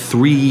shut up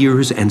 3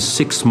 years and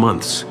 6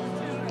 months,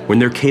 when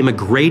there came a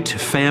great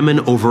famine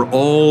over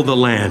all the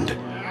land,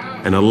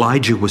 and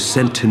Elijah was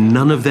sent to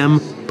none of them,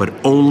 but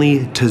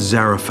only to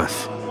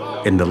Zarephath,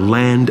 in the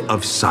land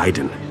of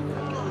Sidon,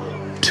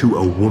 to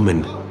a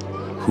woman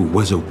who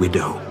was a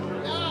widow.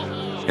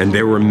 And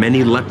there were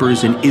many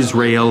lepers in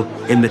Israel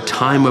in the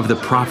time of the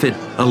prophet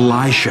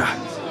Elisha,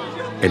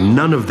 and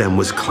none of them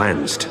was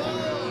cleansed,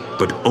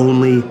 but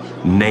only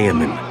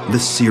Naaman the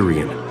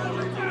Syrian.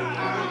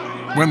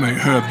 When they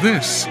heard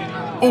this,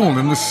 all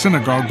in the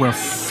synagogue were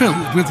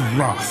filled with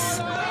wrath.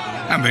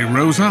 And they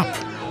rose up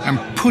and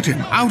put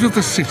him out of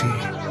the city,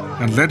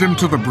 and led him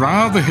to the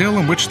brow of the hill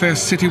on which their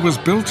city was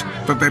built,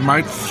 that they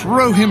might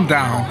throw him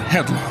down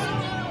headlong.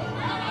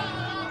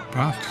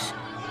 But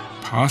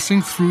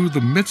passing through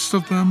the midst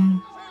of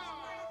them,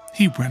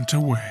 he went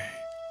away.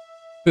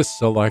 This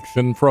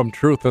selection from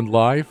Truth and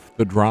Life,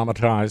 the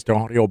dramatized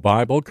audio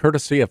Bible,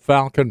 courtesy of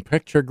Falcon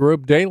Picture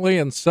Group, daily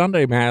and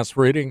Sunday Mass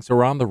readings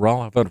are on the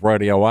Relevant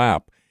Radio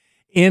app.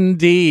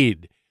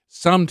 Indeed,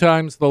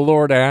 Sometimes the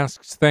Lord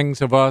asks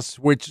things of us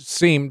which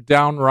seem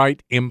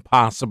downright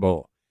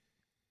impossible.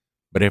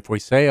 But if we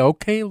say,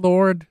 "Okay,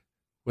 Lord,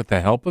 with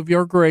the help of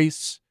your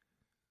grace,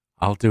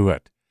 I'll do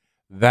it,"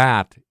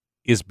 that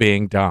is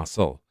being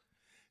docile.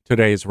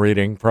 Today's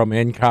reading from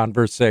In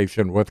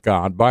Conversation with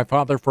God by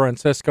Father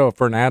Francisco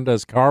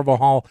Fernandez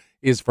Carvajal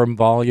is from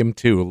Volume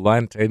 2,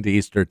 Lent and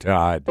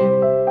Eastertide.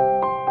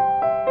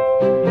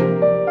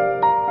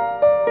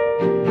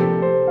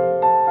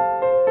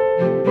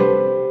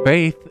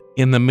 Faith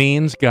in the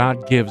means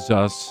God gives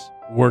us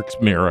works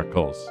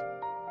miracles.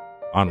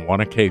 On one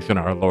occasion,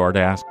 our Lord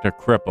asked a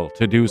cripple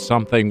to do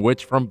something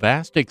which, from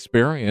vast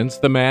experience,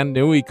 the man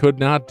knew he could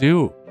not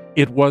do.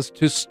 It was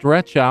to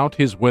stretch out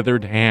his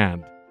withered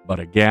hand. But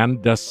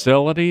again,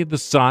 docility, the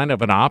sign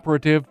of an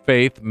operative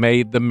faith,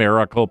 made the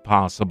miracle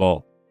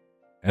possible.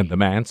 And the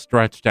man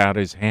stretched out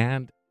his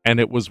hand, and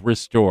it was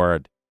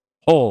restored,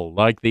 whole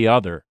like the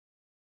other.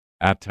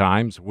 At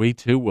times, we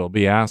too will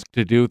be asked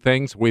to do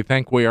things we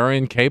think we are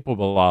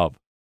incapable of,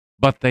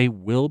 but they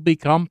will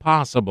become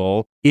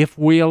possible if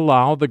we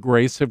allow the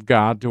grace of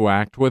God to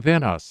act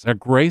within us, a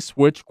grace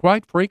which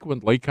quite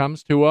frequently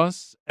comes to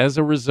us as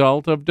a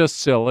result of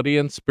docility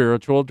and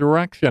spiritual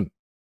direction.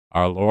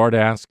 Our Lord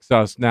asks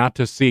us not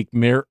to seek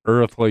mere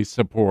earthly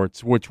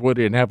supports, which would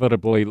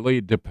inevitably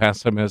lead to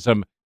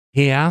pessimism.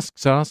 He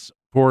asks us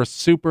for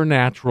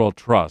supernatural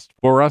trust,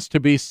 for us to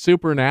be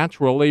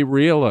supernaturally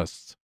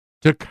realists,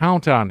 to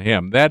count on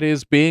Him, that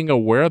is, being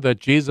aware that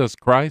Jesus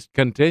Christ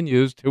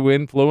continues to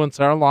influence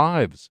our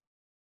lives.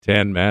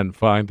 10 men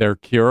find their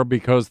cure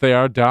because they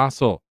are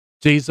docile.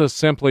 Jesus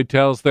simply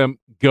tells them,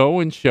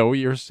 "Go and show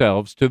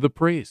yourselves to the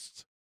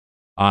priests."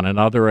 On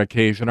another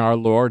occasion, our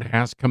Lord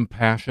has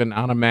compassion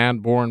on a man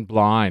born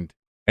blind,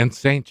 and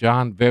St.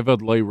 John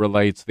vividly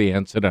relates the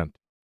incident.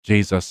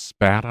 Jesus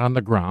spat on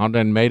the ground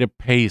and made a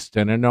paste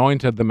and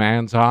anointed the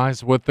man's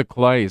eyes with the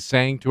clay,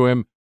 saying to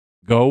him,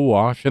 "Go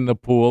wash in the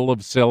pool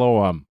of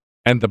Siloam."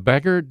 And the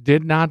beggar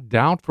did not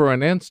doubt for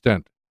an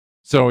instant.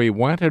 So he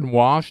went and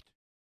washed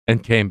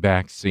and came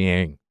back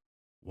seeing.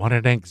 What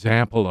an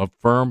example of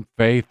firm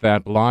faith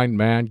that blind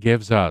man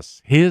gives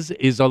us. His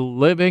is a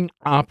living,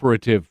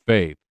 operative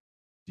faith.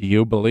 Do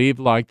you believe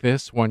like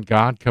this when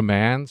God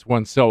commands,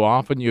 when so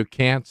often you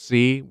can't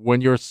see,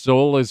 when your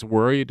soul is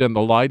worried and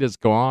the light is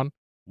gone?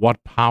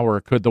 What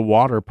power could the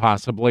water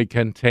possibly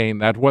contain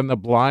that when the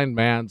blind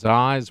man's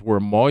eyes were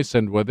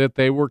moistened with it,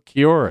 they were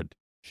cured?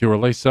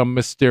 Surely some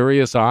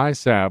mysterious eye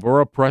salve or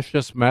a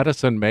precious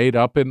medicine made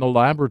up in the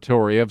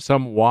laboratory of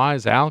some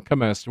wise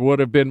alchemist would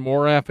have been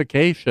more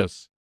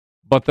efficacious.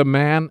 But the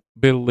man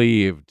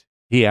believed.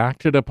 He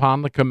acted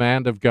upon the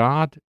command of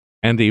God,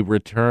 and he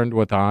returned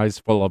with eyes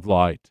full of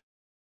light.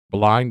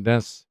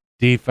 Blindness,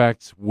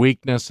 defects,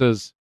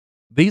 weaknesses,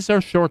 these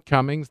are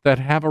shortcomings that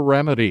have a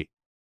remedy.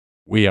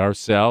 We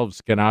ourselves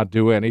cannot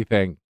do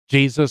anything.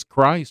 Jesus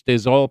Christ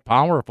is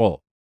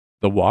all-powerful.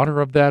 The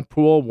water of that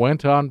pool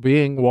went on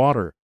being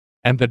water,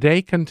 and the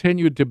day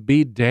continued to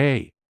be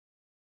day.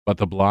 But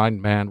the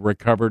blind man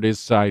recovered his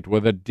sight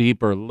with a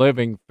deeper,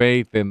 living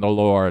faith in the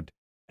Lord.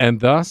 And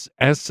thus,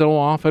 as so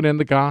often in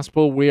the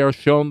gospel, we are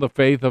shown the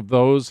faith of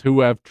those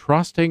who have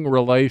trusting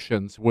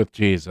relations with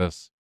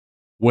Jesus.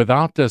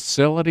 Without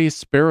docility,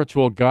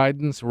 spiritual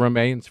guidance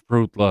remains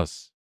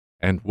fruitless.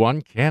 And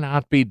one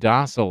cannot be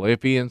docile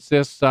if he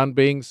insists on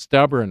being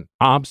stubborn,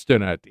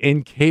 obstinate,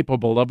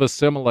 incapable of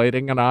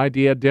assimilating an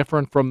idea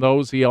different from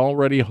those he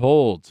already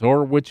holds,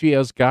 or which he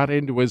has got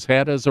into his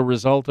head as a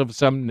result of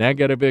some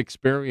negative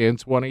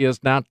experience when he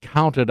has not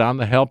counted on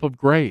the help of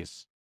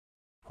grace.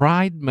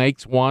 Pride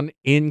makes one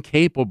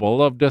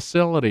incapable of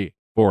docility,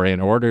 for in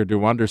order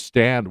to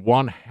understand,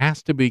 one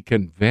has to be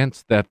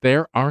convinced that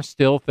there are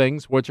still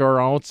things which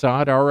are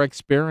outside our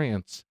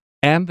experience,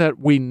 and that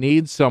we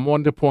need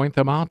someone to point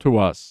them out to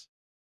us.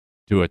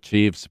 To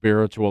achieve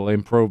spiritual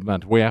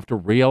improvement, we have to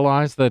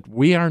realize that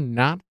we are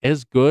not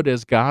as good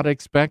as God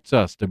expects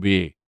us to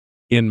be.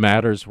 In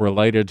matters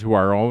related to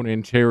our own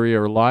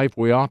interior life,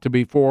 we ought to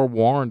be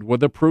forewarned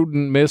with a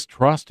prudent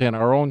mistrust in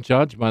our own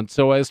judgment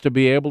so as to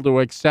be able to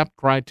accept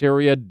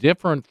criteria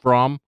different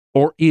from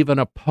or even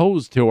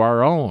opposed to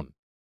our own.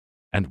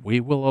 And we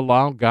will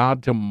allow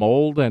God to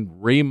mold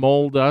and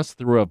remold us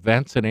through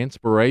events and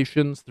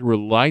inspirations,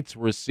 through lights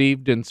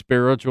received in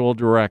spiritual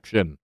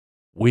direction.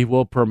 We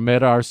will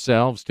permit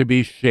ourselves to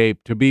be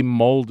shaped, to be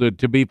molded,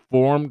 to be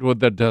formed with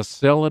the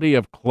docility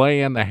of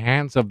clay in the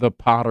hands of the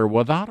potter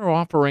without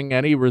offering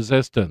any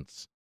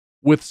resistance.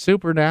 With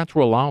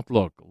supernatural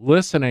outlook,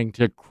 listening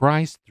to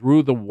Christ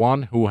through the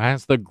one who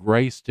has the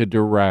grace to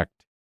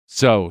direct.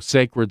 So,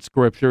 sacred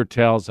scripture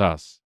tells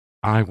us,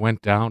 "I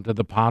went down to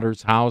the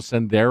potter's house,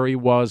 and there he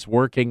was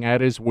working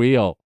at his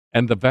wheel.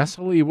 And the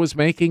vessel he was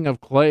making of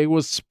clay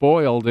was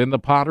spoiled in the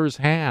potter's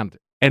hand,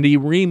 and he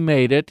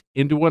remade it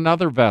into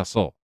another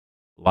vessel.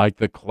 Like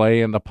the clay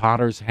in the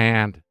potter's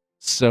hand,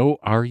 so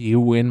are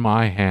you in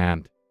my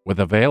hand. With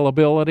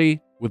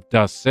availability, with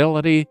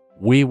docility,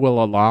 we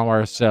will allow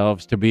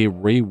ourselves to be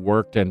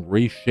reworked and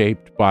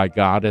reshaped by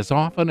God as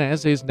often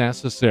as is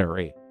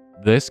necessary.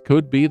 this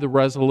could be the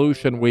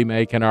resolution we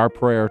make in our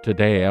prayer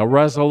today, a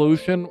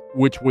resolution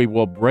which we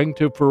will bring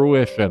to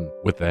fruition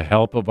with the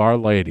help of Our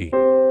Lady.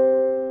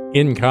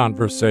 In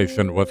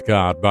Conversation with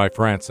God by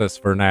Francis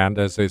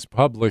Fernandez is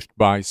published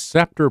by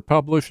Scepter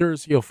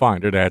Publishers. You'll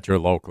find it at your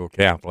local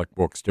Catholic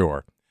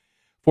bookstore.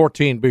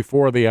 14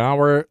 before the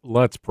hour,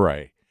 let's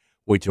pray.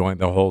 We join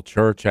the whole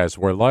church as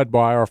we're led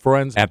by our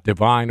friends at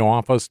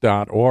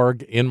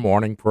divineoffice.org in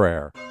morning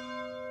prayer.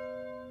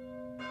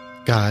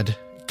 God,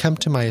 come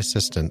to my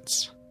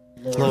assistance.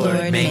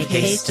 Lord, make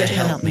haste to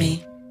help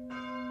me.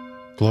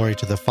 Glory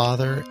to the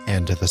Father,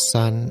 and to the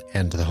Son,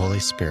 and to the Holy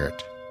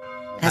Spirit.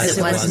 As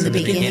it was in the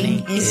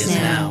beginning, is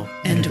now,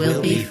 and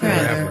will be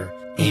forever.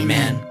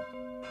 Amen.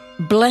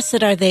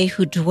 Blessed are they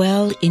who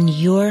dwell in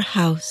your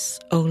house,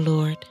 O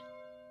Lord.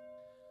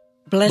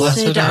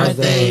 Blessed are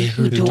they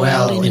who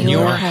dwell in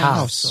your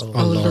house,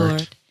 O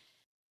Lord.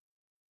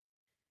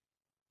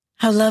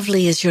 How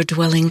lovely is your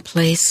dwelling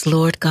place,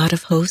 Lord God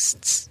of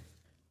hosts.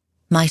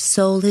 My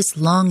soul is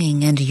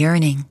longing and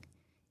yearning,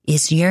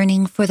 is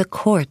yearning for the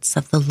courts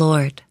of the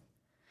Lord.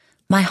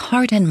 My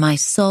heart and my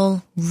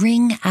soul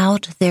ring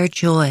out their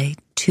joy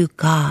to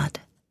God,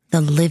 the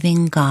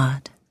living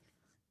God.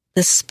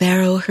 The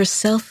sparrow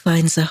herself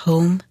finds a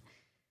home,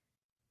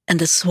 and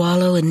the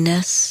swallow a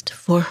nest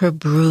for her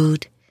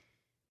brood.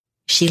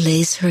 She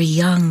lays her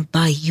young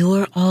by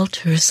your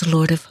altars,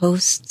 Lord of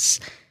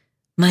hosts,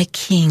 my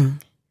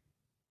King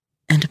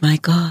and my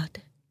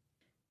God.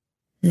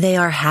 They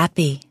are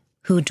happy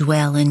who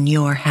dwell in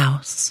your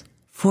house,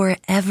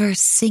 forever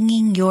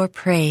singing your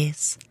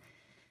praise.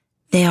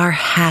 They are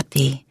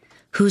happy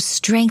whose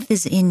strength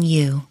is in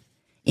you,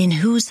 in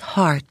whose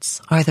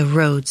hearts are the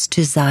roads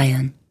to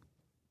Zion.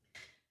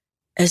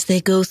 As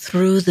they go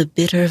through the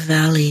bitter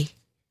valley,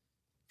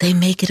 they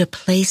make it a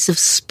place of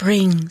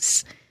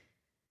springs.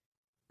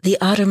 The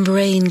autumn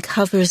rain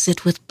covers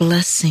it with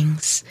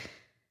blessings.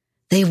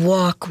 They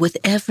walk with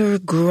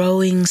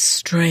ever-growing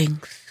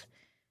strength.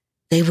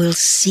 They will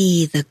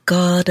see the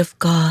God of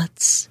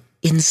gods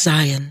in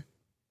Zion.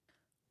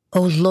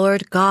 O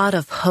Lord God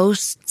of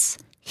hosts,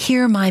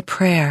 hear my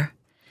prayer.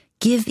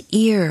 Give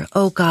ear,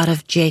 O God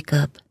of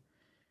Jacob.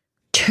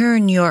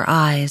 Turn your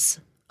eyes,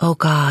 O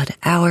God,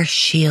 our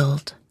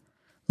shield.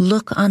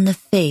 Look on the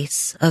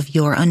face of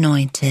your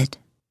anointed.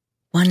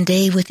 One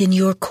day within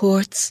your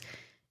courts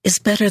is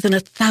better than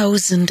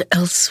 1,000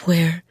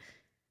 elsewhere.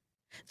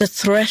 The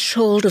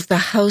threshold of the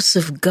house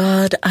of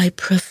God I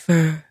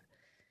prefer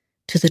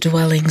to the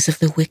dwellings of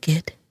the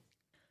wicked.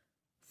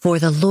 For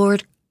the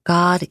Lord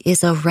God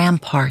is a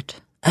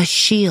rampart, a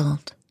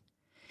shield.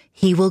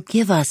 He will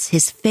give us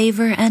his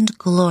favor and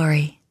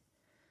glory.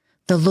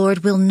 The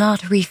Lord will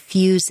not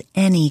refuse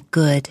any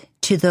good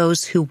to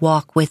those who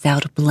walk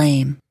without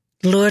blame.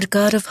 Lord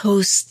God of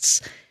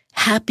hosts,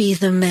 happy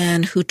the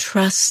man who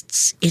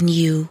trusts in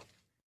you.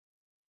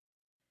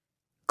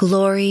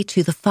 Glory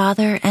to the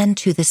Father, and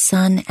to the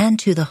Son, and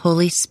to the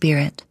Holy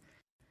Spirit.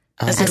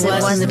 As it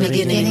was in the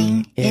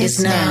beginning,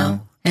 is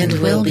now, and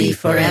will be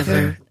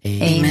forever.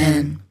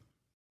 Amen.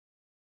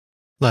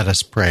 Let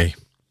us pray.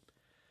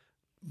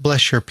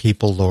 Bless your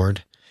people,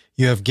 Lord.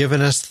 You have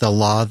given us the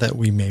law that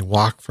we may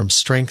walk from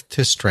strength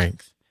to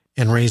strength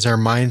and raise our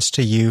minds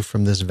to you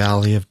from this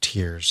valley of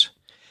tears.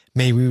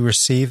 May we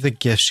receive the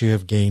gifts you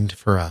have gained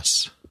for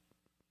us.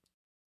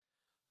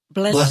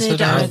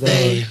 Blessed are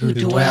they who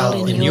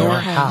dwell in your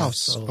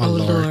house, O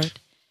Lord.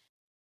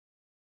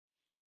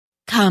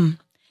 Come,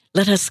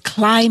 let us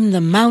climb the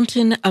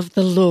mountain of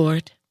the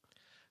Lord.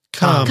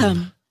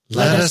 Come,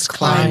 let us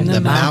climb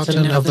the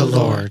mountain of the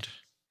Lord.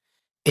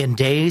 In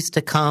days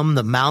to come,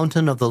 the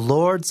mountain of the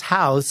Lord's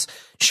house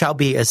shall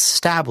be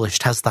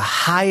established as the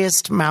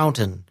highest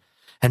mountain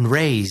and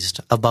raised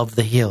above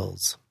the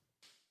hills.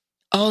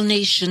 All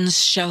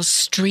nations shall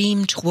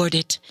stream toward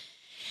it.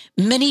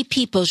 Many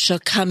people shall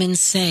come and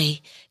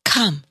say,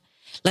 Come,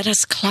 let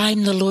us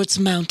climb the Lord's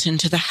mountain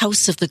to the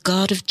house of the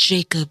God of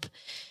Jacob,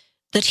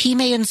 that he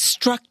may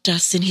instruct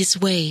us in his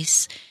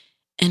ways,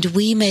 and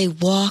we may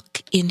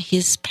walk in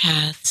his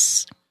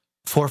paths.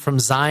 For from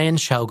Zion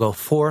shall go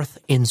forth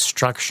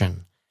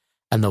instruction,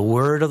 and the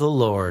word of the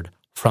Lord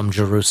from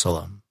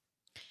Jerusalem.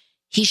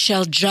 He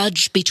shall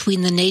judge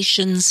between the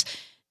nations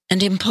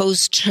and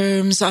impose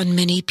terms on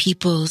many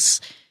peoples.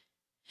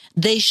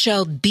 They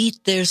shall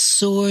beat their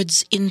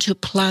swords into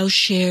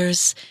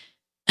plowshares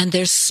and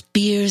their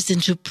spears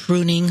into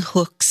pruning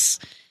hooks.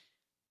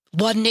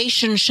 One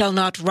nation shall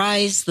not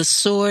rise the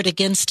sword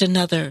against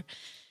another,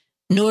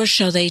 nor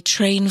shall they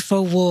train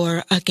for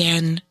war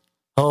again.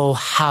 O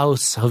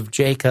house of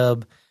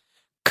Jacob,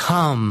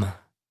 come,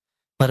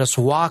 let us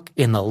walk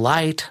in the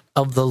light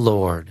of the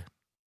Lord.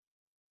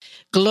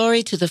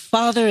 Glory to the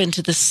Father, and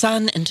to the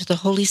Son, and to the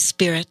Holy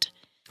Spirit.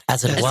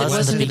 As it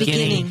was in the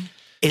beginning,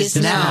 is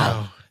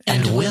now,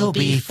 and will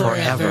be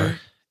forever.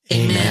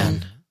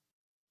 Amen.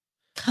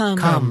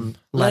 Come,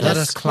 let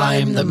us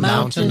climb the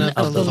mountain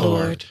of the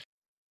Lord.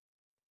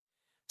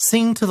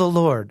 Sing to the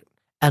Lord,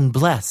 and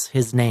bless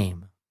his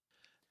name.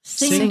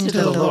 Sing to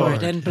the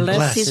Lord, and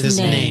bless his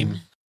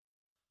name.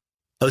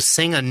 O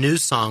sing a new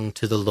song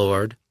to the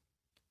Lord.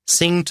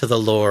 Sing to the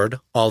Lord,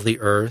 all the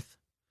earth.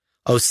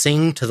 O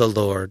sing to the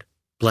Lord,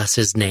 bless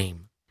his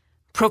name.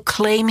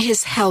 Proclaim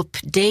his help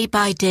day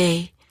by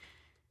day.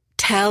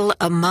 Tell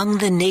among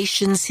the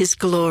nations his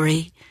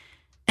glory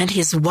and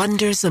his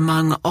wonders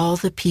among all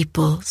the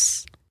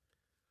peoples.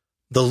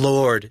 The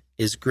Lord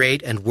is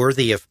great and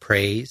worthy of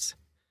praise,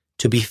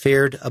 to be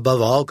feared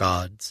above all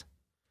gods.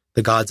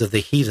 The gods of the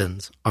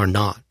heathens are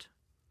not.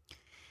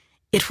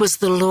 It was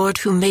the Lord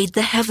who made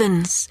the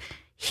heavens.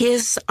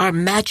 His are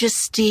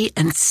majesty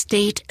and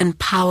state and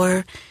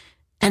power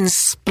and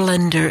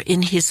splendor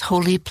in his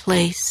holy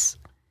place.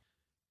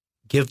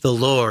 Give the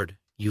Lord,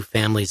 you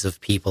families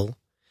of people.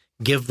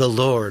 Give the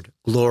Lord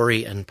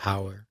glory and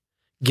power.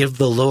 Give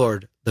the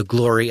Lord the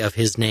glory of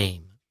his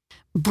name.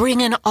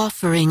 Bring an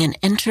offering and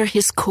enter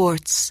his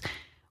courts.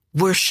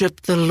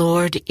 Worship the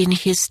Lord in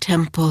his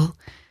temple.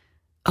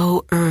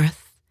 O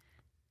earth,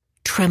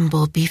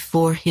 tremble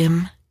before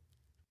him.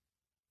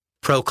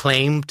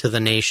 Proclaim to the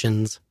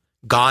nations,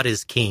 God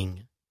is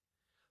king.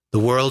 The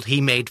world he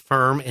made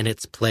firm in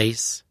its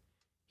place.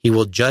 He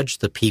will judge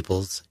the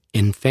peoples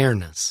in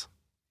fairness.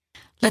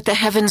 Let the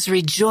heavens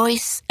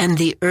rejoice and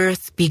the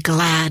earth be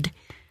glad.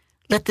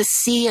 Let the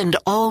sea and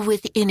all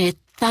within it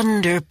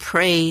thunder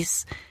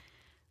praise.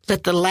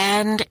 Let the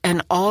land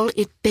and all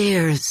it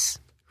bears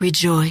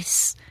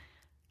rejoice.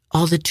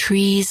 All the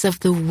trees of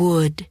the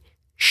wood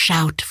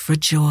shout for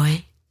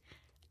joy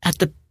at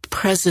the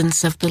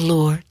presence of the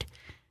Lord,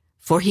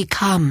 for he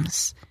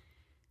comes.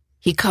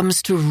 He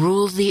comes to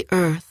rule the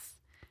earth.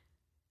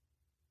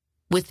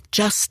 With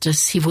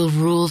justice he will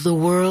rule the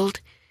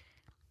world.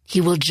 He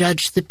will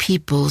judge the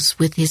peoples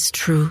with his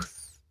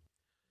truth.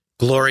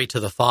 Glory to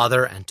the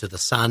Father, and to the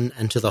Son,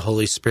 and to the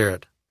Holy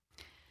Spirit.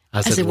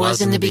 As it was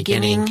in the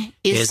beginning,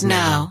 is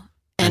now,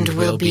 and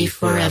will be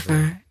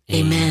forever.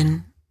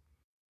 Amen.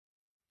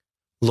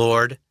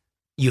 Lord,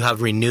 you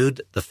have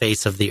renewed the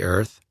face of the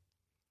earth.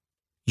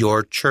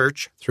 Your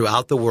church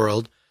throughout the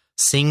world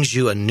sings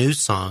you a new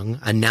song,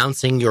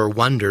 announcing your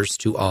wonders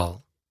to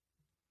all.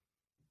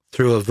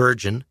 Through a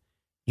virgin,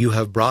 you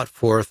have brought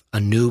forth a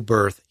new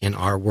birth in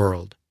our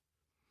world.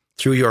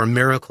 Through your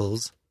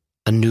miracles,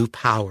 a new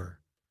power.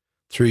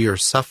 Through your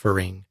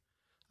suffering,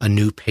 a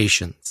new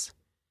patience.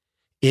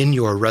 In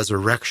your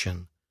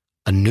resurrection,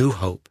 a new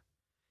hope.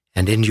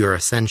 And in your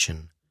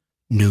ascension,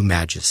 new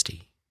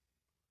majesty.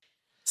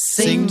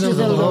 Sing to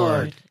the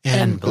Lord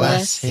and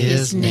bless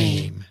his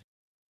name.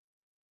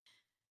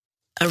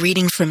 A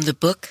reading from the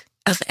book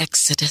of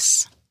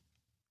Exodus.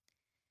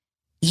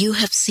 You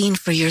have seen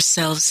for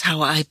yourselves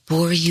how I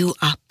bore you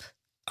up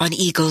on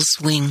eagle's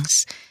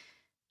wings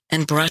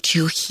and brought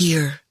you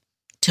here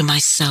to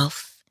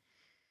myself.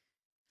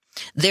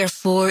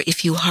 Therefore,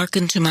 if you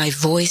hearken to my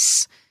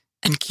voice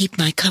and keep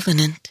my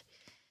covenant,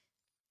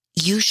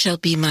 you shall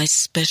be my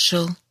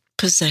special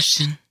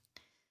possession,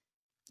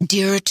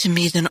 dearer to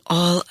me than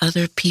all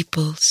other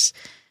peoples,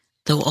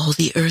 though all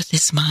the earth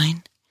is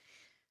mine.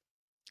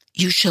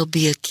 You shall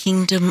be a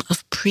kingdom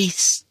of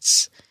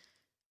priests,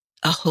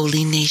 a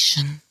holy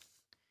nation.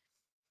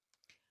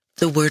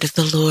 The word of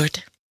the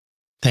Lord.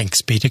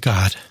 Thanks be to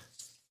God.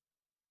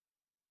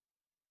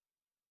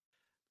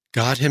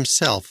 God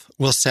himself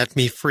will set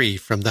me free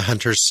from the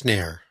hunter's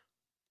snare.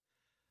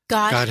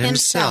 God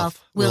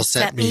himself will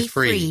set me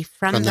free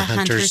from the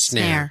hunter's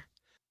snare.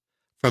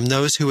 From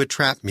those who would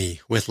trap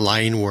me with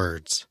lying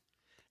words.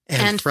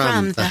 And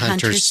from the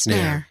hunter's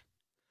snare.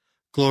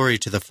 Glory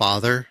to the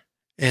Father,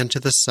 and to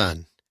the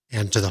Son,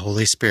 and to the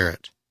Holy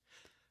Spirit.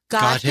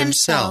 God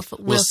himself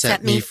will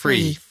set me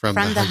free from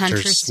the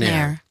hunter's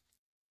snare.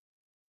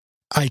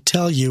 I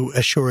tell you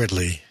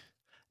assuredly,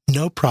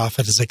 no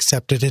prophet is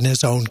accepted in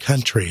his own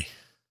country.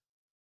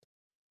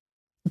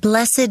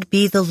 Blessed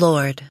be the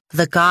Lord,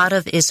 the God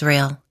of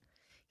Israel.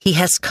 He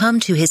has come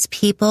to his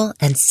people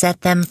and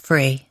set them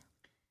free.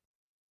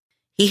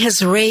 He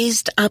has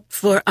raised up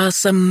for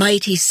us a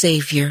mighty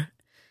Savior,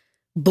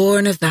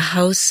 born of the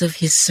house of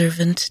his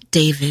servant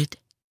David.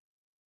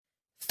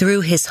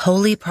 Through his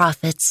holy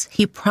prophets,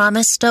 he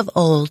promised of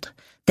old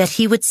that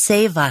he would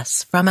save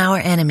us from our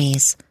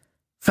enemies,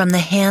 from the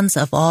hands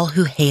of all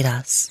who hate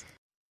us.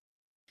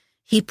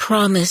 He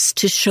promised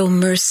to show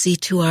mercy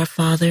to our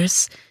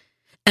fathers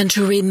and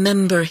to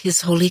remember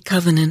his holy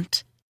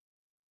covenant.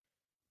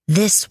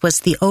 This was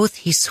the oath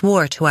he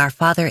swore to our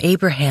father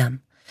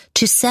Abraham,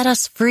 to set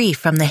us free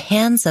from the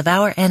hands of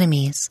our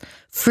enemies,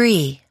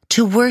 free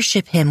to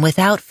worship him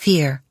without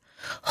fear,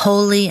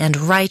 holy and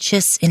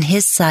righteous in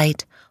his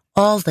sight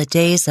all the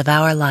days of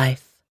our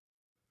life.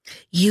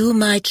 You,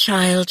 my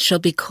child, shall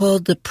be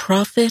called the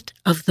prophet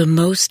of the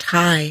Most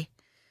High,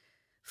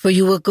 for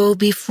you will go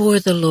before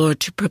the Lord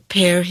to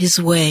prepare his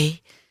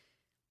way,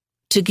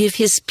 to give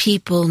his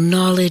people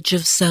knowledge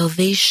of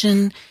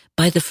salvation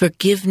by the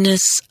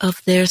forgiveness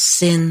of their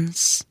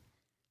sins.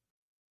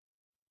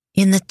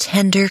 In the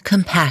tender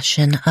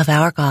compassion of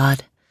our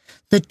God,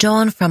 the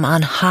dawn from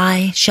on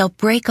high shall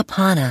break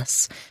upon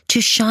us to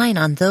shine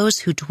on those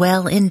who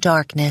dwell in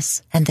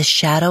darkness and the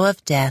shadow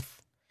of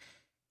death,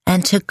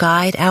 and to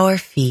guide our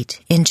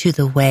feet into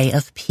the way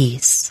of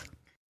peace.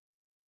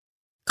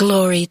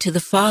 Glory to the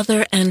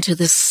Father, and to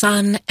the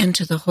Son, and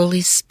to the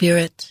Holy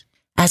Spirit.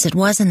 As it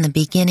was in the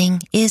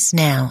beginning, is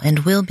now, and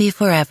will be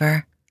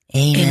forever.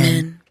 Amen.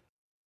 Amen.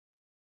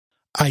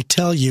 I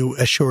tell you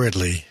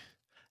assuredly,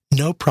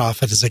 no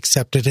prophet is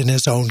accepted in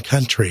his own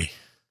country.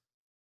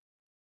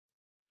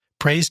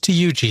 Praise to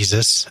you,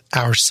 Jesus,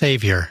 our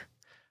Savior.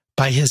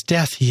 By his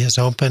death he has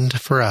opened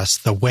for us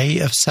the way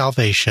of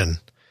salvation.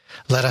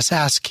 Let us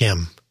ask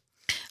him,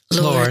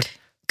 Lord,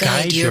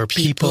 guide your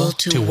people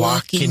to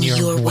walk in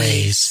your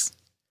ways.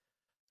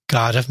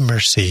 God of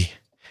mercy,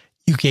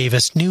 you gave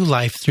us new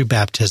life through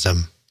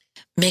baptism.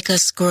 Make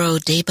us grow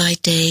day by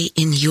day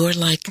in your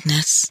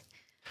likeness.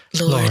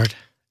 Lord,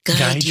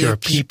 guide your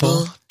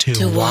people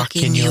to walk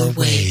in your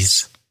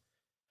ways.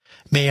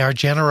 May our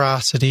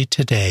generosity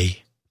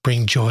today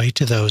bring joy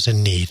to those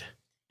in need.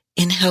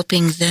 In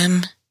helping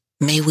them,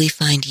 may we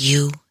find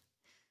you.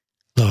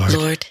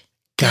 Lord,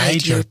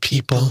 guide your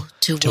people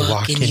to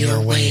walk in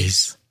your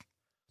ways.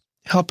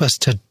 Help us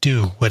to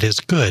do what is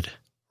good,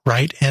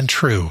 right, and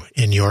true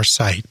in your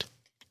sight.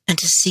 And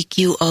to seek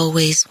you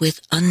always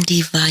with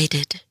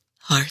undivided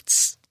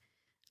hearts.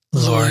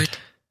 Lord,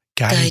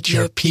 guide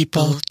your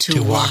people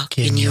to walk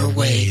in your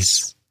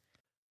ways.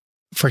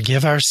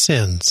 Forgive our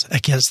sins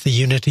against the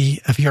unity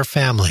of your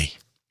family.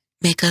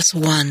 Make us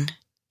one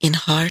in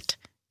heart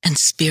and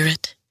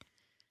spirit.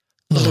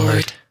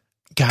 Lord,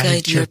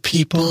 guide your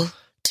people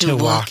to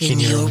walk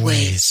in your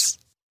ways.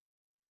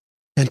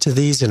 And to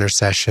these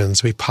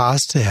intercessions, we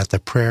pause to add the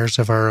prayers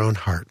of our own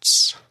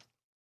hearts.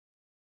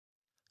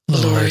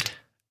 Lord,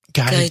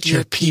 guide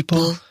your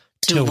people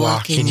to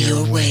walk in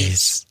your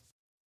ways.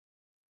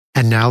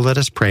 And now let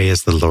us pray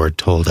as the Lord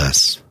told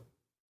us.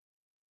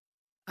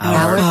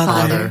 Our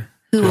Father,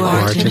 who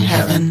art in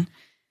heaven,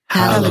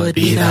 hallowed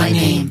be thy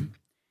name.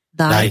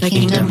 Thy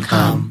kingdom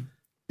come,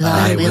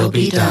 thy will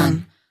be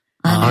done,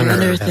 on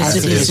earth as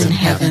it is in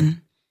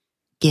heaven.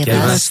 Give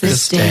us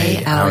this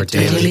day our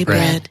daily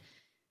bread,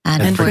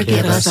 and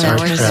forgive us our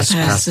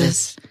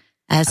trespasses,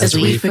 as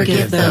we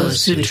forgive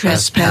those who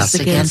trespass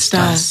against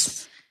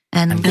us.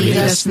 And lead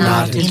us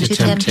not into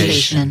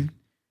temptation,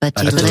 but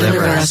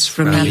deliver us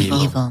from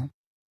evil.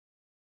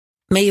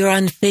 May your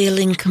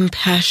unfailing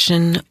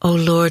compassion, O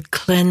Lord,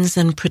 cleanse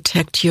and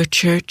protect your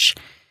church.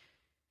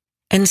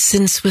 And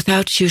since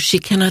without you she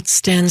cannot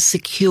stand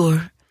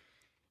secure,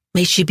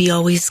 may she be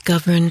always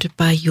governed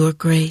by your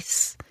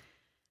grace.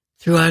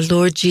 Through our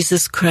Lord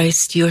Jesus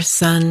Christ, your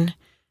Son,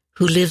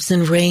 who lives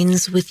and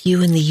reigns with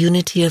you in the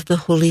unity of the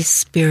Holy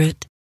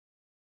Spirit,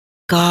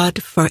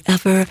 God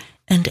forever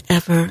and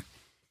ever.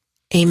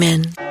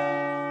 Amen.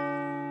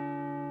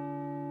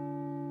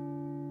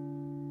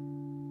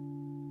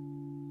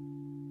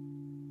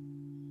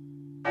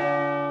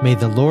 May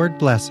the Lord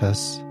bless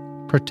us,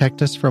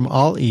 protect us from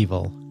all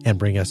evil, and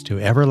bring us to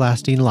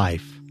everlasting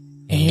life.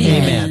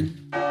 Amen.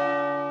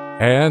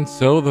 And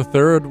so the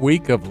third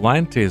week of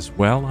Lent is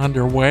well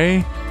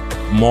underway.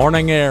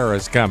 Morning Air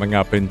is coming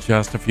up in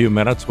just a few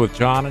minutes with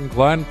John and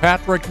Glenn.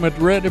 Patrick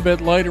Madrid a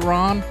bit later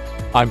on.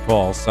 I'm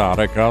Paul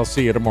Sadek. I'll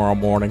see you tomorrow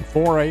morning,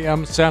 4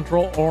 a.m.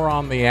 Central, or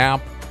on the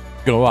app.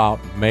 Go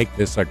out and make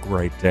this a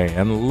great day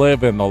and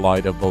live in the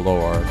light of the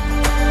Lord.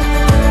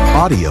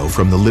 Audio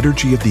from the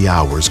Liturgy of the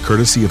Hours,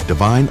 courtesy of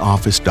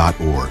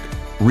DivineOffice.org.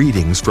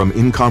 Readings from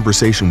In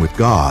Conversation with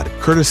God,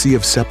 courtesy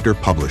of Scepter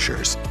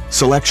Publishers.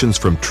 Selections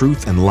from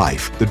Truth and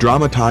Life, the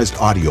dramatized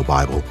audio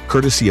Bible,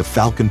 courtesy of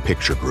Falcon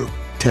Picture Group.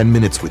 10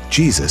 Minutes with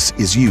Jesus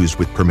is used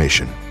with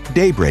permission.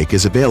 Daybreak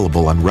is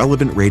available on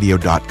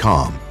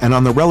RelevantRadio.com and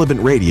on the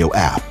Relevant Radio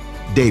app.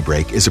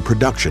 Daybreak is a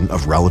production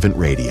of Relevant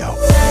Radio.